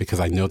 Because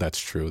I know that's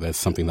true. That's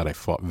something that I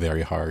fought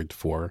very hard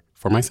for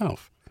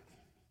myself.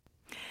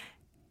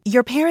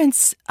 Your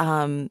parents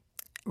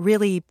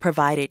really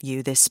provided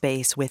you this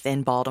space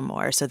within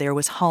Baltimore. So there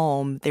was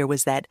home, there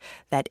was that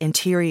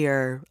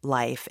interior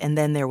life, and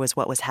then there was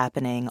what was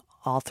happening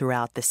all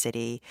throughout the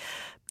city.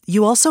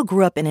 You also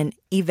grew up in an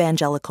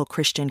evangelical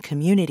Christian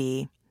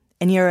community,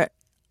 and your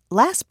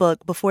last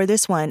book, before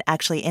this one,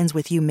 actually ends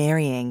with you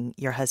marrying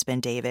your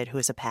husband, David, who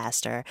is a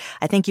pastor.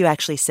 I think you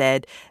actually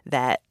said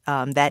that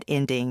that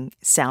ending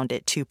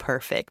sounded too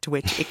perfect,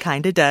 which it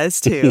kind of does,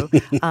 too.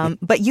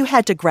 But you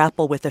had to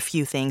grapple with a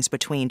few things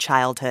between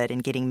childhood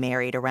and getting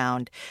married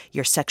around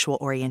your sexual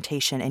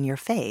orientation and your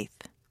faith.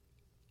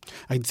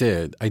 I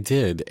did.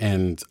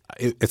 And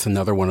it's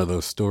another one of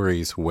those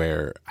stories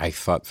where I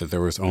thought that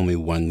there was only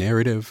one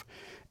narrative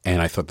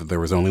and I thought that there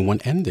was only one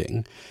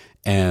ending.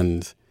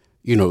 And,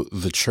 you know,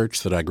 the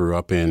church that I grew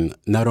up in,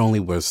 not only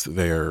was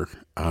there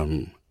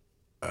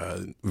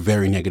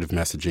very negative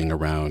messaging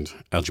around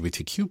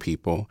LGBTQ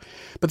people,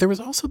 but there was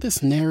also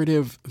this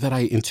narrative that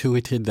I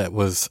intuited that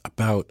was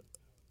about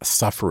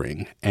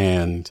suffering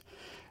and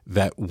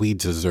that we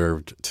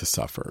deserved to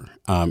suffer.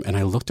 And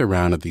I looked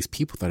around at these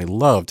people that I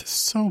loved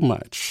so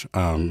much.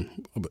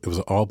 It was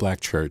an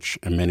all-black church,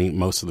 and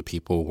most of the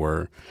people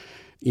were,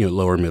 you know,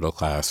 lower middle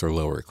class or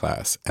lower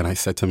class. And I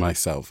said to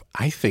myself,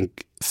 I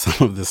think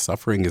some of this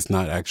suffering is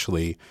not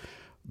actually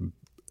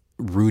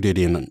rooted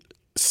in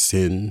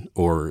sin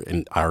or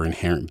in our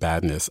inherent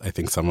badness. I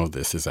think some of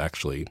this is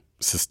actually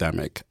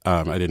systemic.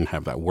 I didn't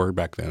have that word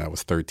back then. I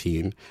was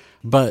 13.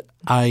 But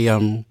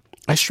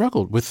I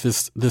struggled with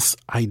this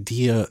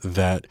idea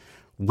that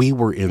we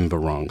were in the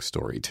wrong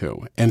story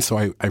too. And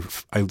so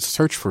I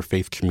searched for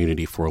faith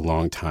community for a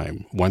long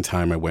time. One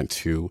time I went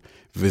to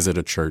visit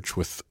a church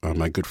with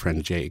my good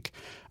friend Jake,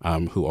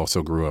 who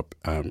also grew up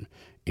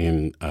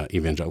in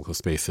evangelical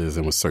spaces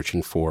and was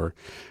searching for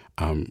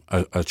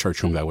a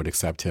church home that would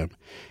accept him.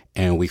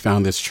 And we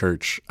found this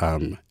church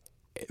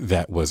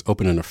that was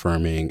open and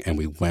affirming, and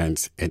we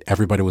went, and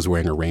everybody was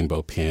wearing a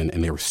rainbow pin,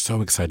 and they were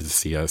so excited to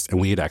see us. And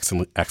we had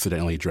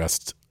accidentally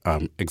dressed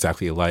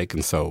exactly alike,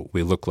 and so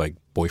we looked like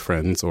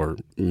boyfriends or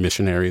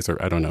missionaries,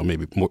 or I don't know,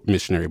 maybe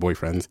missionary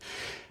boyfriends.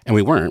 And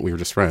we weren't. We were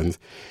just friends.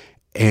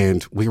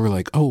 And we were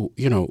like, oh,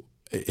 you know,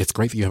 it's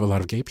great that you have a lot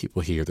of gay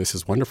people here. This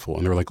is wonderful.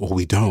 And they were like, oh,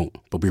 we don't,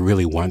 but we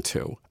really want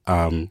to.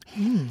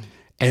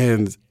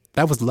 And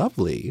that was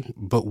lovely,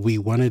 but we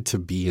wanted to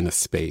be in a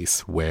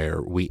space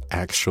where we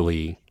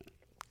actually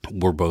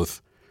were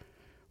both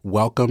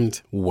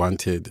welcomed,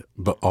 wanted,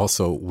 but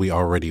also we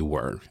already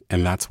were.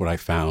 And that's what I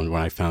found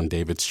when I found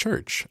David's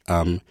church.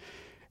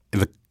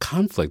 The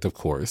conflict, of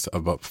course,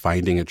 about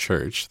finding a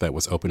church that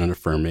was open and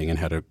affirming and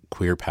had a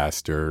queer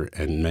pastor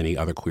and many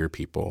other queer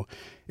people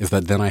is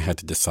that then I had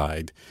to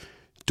decide,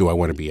 do I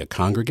want to be a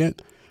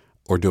congregant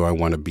or do I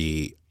want to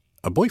be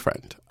a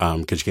boyfriend?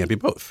 Because you can't be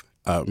both.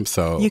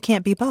 So you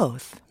can't be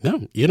both.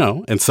 No, you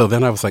know. And so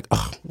then I was like,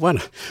 oh, what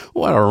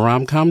a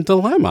rom-com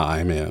dilemma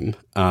I'm in.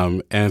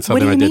 And so what then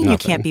do you I did mean nothing. You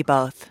can't be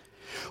both?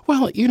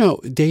 Well, you know,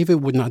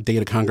 David would not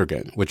date a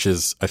congregant, which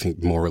is, I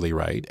think, morally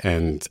right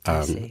and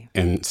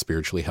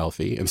spiritually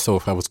healthy. And so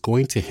if I was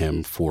going to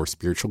him for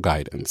spiritual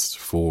guidance,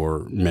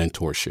 for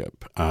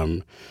mentorship,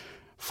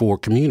 for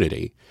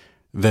community,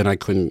 then I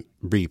couldn't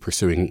be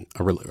pursuing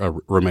a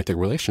romantic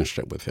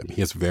relationship with him.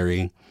 He has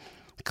very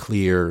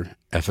clear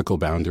ethical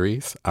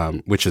boundaries,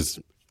 which is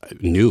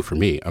new for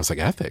me. I was like,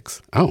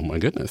 ethics? Oh my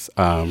goodness.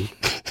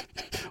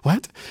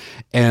 What?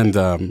 And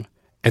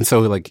so,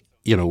 like,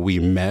 you know, we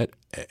met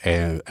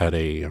at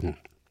a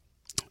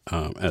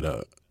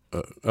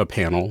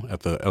panel at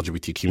the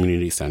LGBT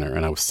Community Center,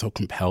 and I was so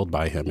compelled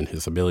by him and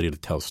his ability to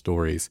tell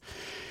stories.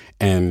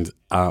 And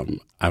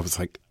I was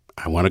like,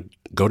 I want to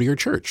go to your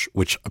church,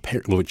 which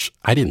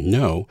I didn't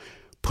know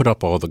put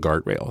up all the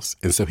guardrails.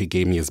 And so he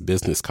gave me his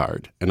business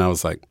card, and I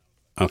was like,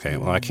 okay,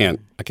 well, I can't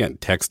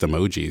text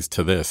emojis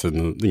to this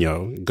and, you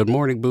know, good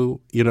morning,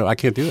 boo. You know, I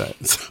can't do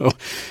that.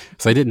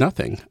 So I did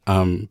nothing.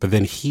 But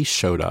then he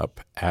showed up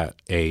at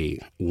a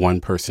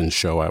one-person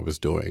show I was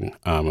doing,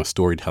 a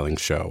storytelling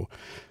show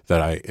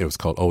it was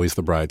called Always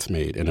the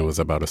Bridesmaid, and it was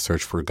about a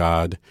search for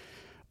God.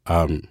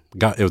 The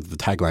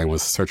tagline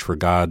was Search for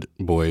God,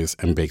 Boys,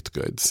 and Baked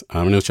Goods.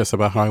 And it was just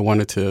about how I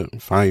wanted to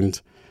find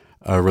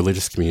a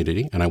religious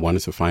community and I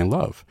wanted to find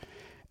love.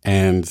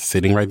 And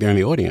sitting right there in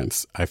the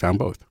audience, I found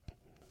both.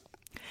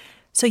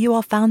 So you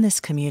all found this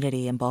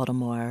community in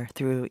Baltimore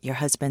through your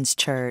husband's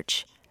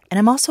church. And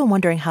I'm also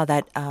wondering how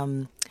that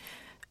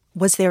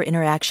was their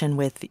interaction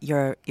with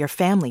your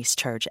family's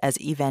church as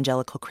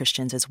evangelical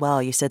Christians as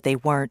well. You said they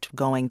weren't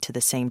going to the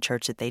same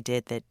church that they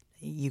did that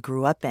you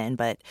grew up in,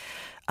 but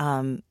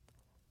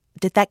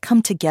did that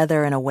come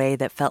together in a way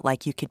that felt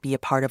like you could be a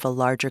part of a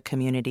larger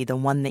community, the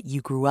one that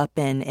you grew up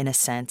in a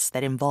sense,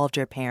 that involved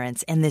your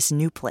parents, and this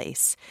new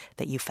place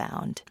that you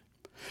found?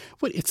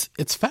 Well,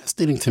 it's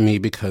fascinating to me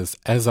because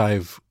as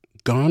I've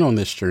gone on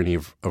this journey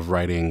of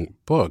writing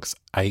books,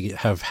 I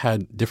have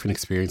had different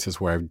experiences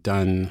where I've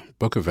done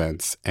book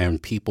events and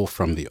people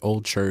from the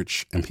old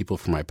church and people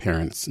from my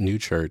parents' new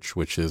church,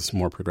 which is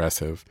more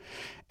progressive,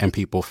 and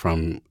people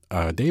from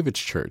David's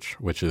church,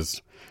 which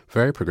is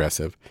very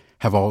progressive,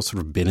 have all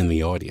sort of been in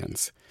the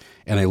audience.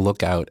 And I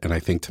look out and I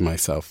think to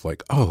myself,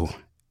 like, oh,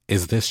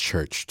 is this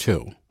church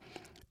too?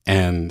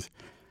 And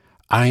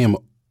I am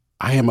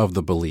I am of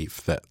the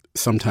belief that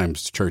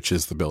sometimes church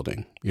is the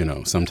building.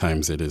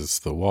 Sometimes it is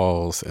the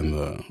walls and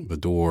the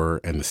door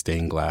and the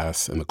stained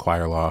glass and the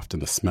choir loft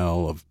and the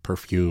smell of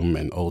perfume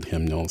and old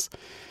hymnals.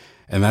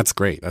 And that's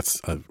great. That's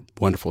a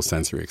wonderful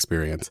sensory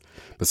experience.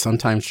 But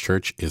sometimes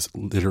church is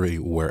literally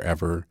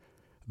wherever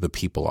the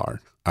people are.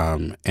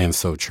 And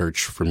so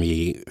church for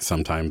me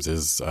sometimes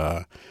is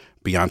a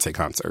Beyonce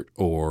concert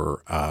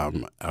or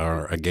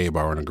a gay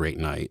bar on a great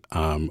night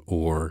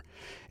or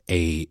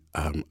a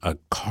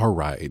car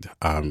ride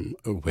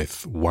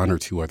with one or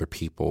two other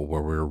people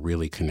where we're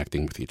really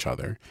connecting with each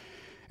other.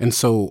 And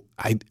so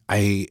I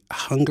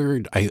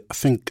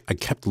think I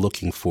kept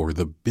looking for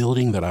the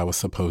building that I was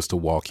supposed to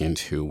walk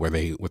into where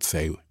they would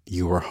say,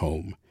 "You are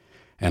home."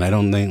 And I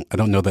don't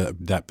know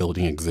that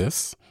building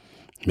exists.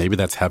 Maybe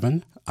that's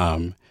heaven.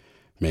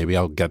 Maybe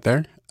I'll get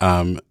there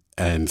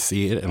and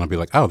see it and I'll be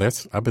like, "Oh,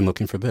 I've been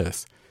looking for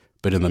this."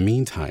 But in the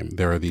meantime,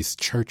 there are these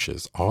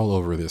churches all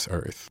over this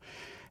earth.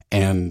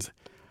 And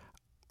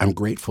I'm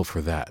grateful for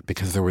that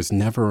because there was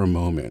never a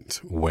moment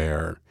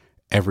where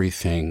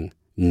everything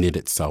knit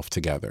itself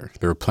together.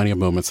 There were plenty of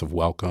moments of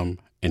welcome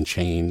and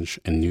change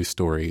and new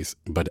stories,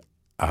 but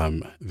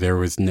there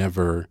was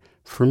never,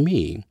 for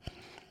me,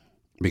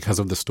 because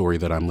of the story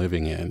that I'm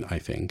living in, I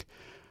think,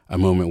 a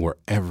moment where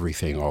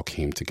everything all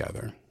came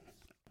together.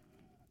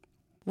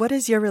 What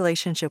is your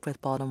relationship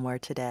with Baltimore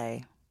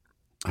today?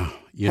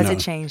 Has it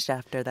changed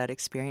after that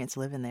experience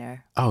living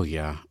there? Oh,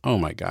 yeah. Oh,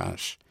 my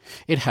gosh.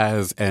 It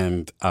has.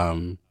 And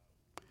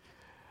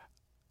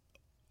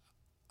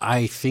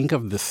I think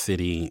of the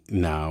city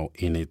now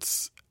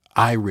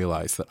I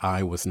realized that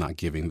I was not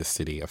giving the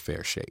city a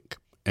fair shake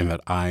and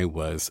that I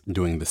was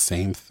doing the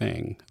same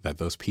thing that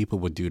those people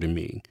would do to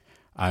me.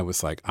 I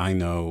was like, I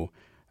know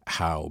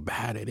how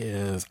bad it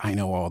is. I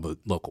know all the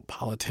local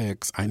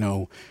politics. I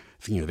know,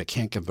 they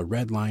can't get the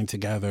red line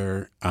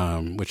together,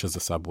 which is a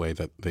subway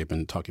that they've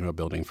been talking about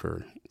building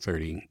for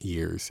 30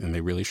 years and they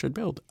really should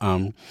build.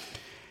 And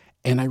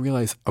I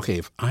realized, okay,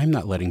 if I'm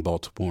not letting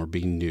Baltimore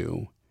be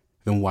new,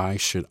 then why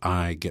should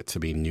I get to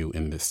be new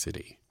in this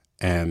city?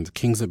 And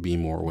Kings of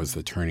Bmore was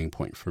the turning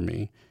point for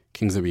me.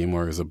 Kings of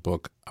Bmore is a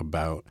book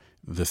about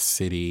the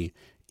city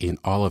in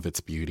all of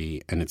its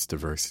beauty and its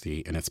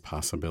diversity and its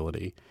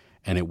possibility.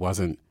 And it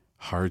wasn't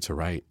hard to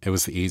write. It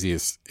was the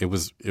easiest. It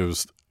was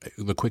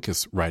the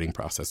quickest writing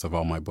process of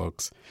all my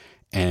books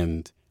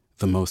and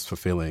the most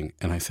fulfilling.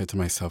 And I said to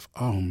myself,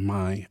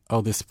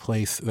 this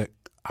place that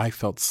I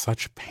felt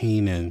such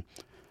pain in,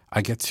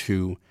 I get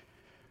to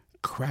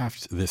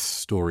craft this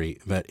story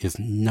that is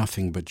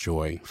nothing but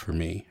joy for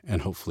me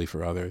and hopefully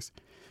for others.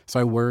 So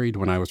I worried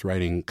when I was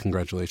writing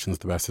Congratulations,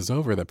 the Best is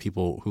Over that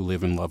people who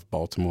live and love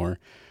Baltimore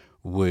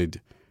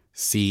would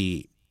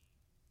see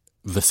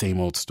the same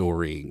old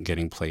story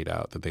getting played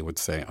out, that they would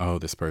say, oh,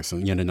 this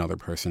person, yet another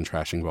person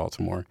trashing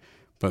Baltimore.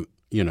 But,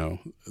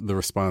 the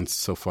response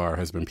so far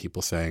has been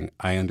people saying,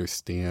 I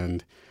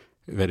understand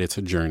that it's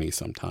a journey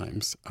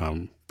sometimes,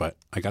 but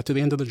I got to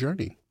the end of the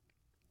journey.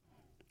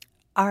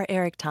 R.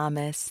 Eric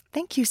Thomas,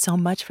 thank you so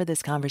much for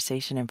this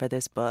conversation and for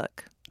this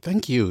book.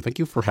 Thank you. Thank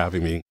you for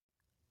having me.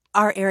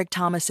 R. Eric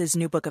Thomas's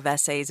new book of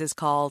essays is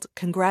called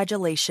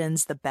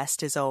Congratulations, the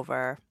Best is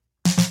Over.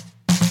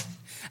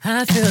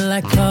 I feel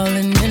like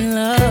falling in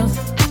love.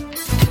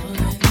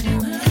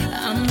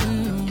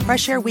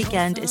 Fresh Air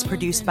Weekend is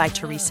produced by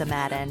Teresa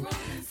Madden.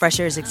 Fresh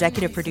Air's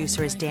executive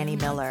producer is Danny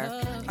Miller.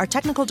 Our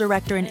technical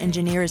director and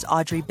engineer is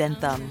Audrey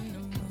Bentham.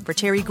 For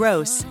Terry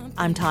Gross,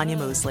 I'm Tanya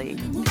Mosley.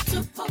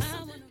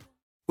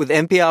 With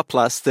NPR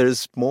Plus,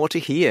 there's more to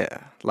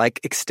hear,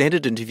 like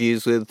extended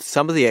interviews with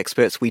some of the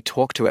experts we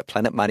talk to at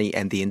Planet Money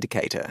and The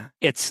Indicator.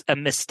 It's a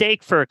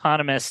mistake for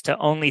economists to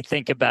only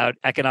think about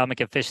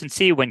economic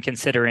efficiency when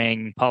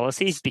considering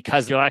policies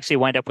because you'll actually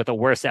wind up with a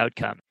worse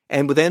outcome.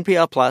 And with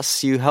NPR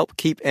Plus, you help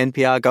keep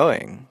NPR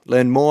going.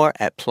 Learn more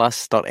at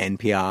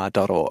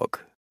plus.npr.org.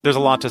 There's a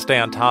lot to stay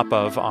on top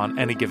of on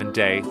any given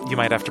day. You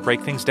might have to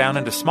break things down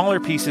into smaller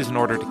pieces in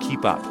order to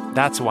keep up.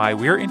 That's why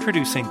we're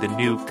introducing the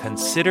new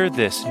Consider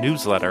This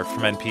newsletter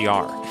from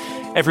NPR.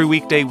 Every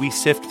weekday, we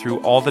sift through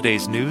all the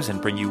day's news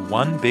and bring you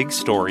one big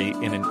story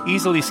in an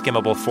easily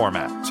skimmable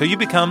format, so you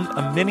become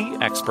a mini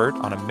expert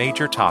on a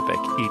major topic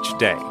each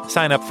day.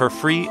 Sign up for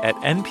free at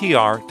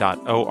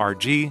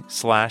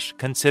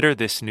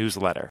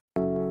npr.org/considerthisnewsletter.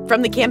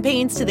 From the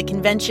campaigns to the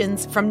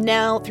conventions, from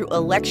now through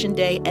Election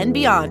Day and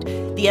beyond,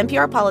 the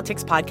NPR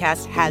Politics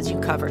Podcast has you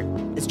covered.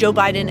 As Joe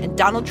Biden and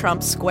Donald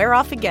Trump square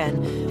off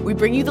again, we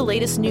bring you the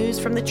latest news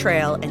from the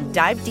trail and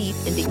dive deep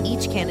into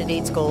each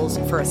candidate's goals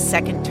for a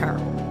second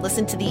term.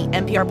 Listen to the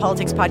NPR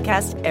Politics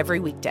Podcast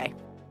every weekday.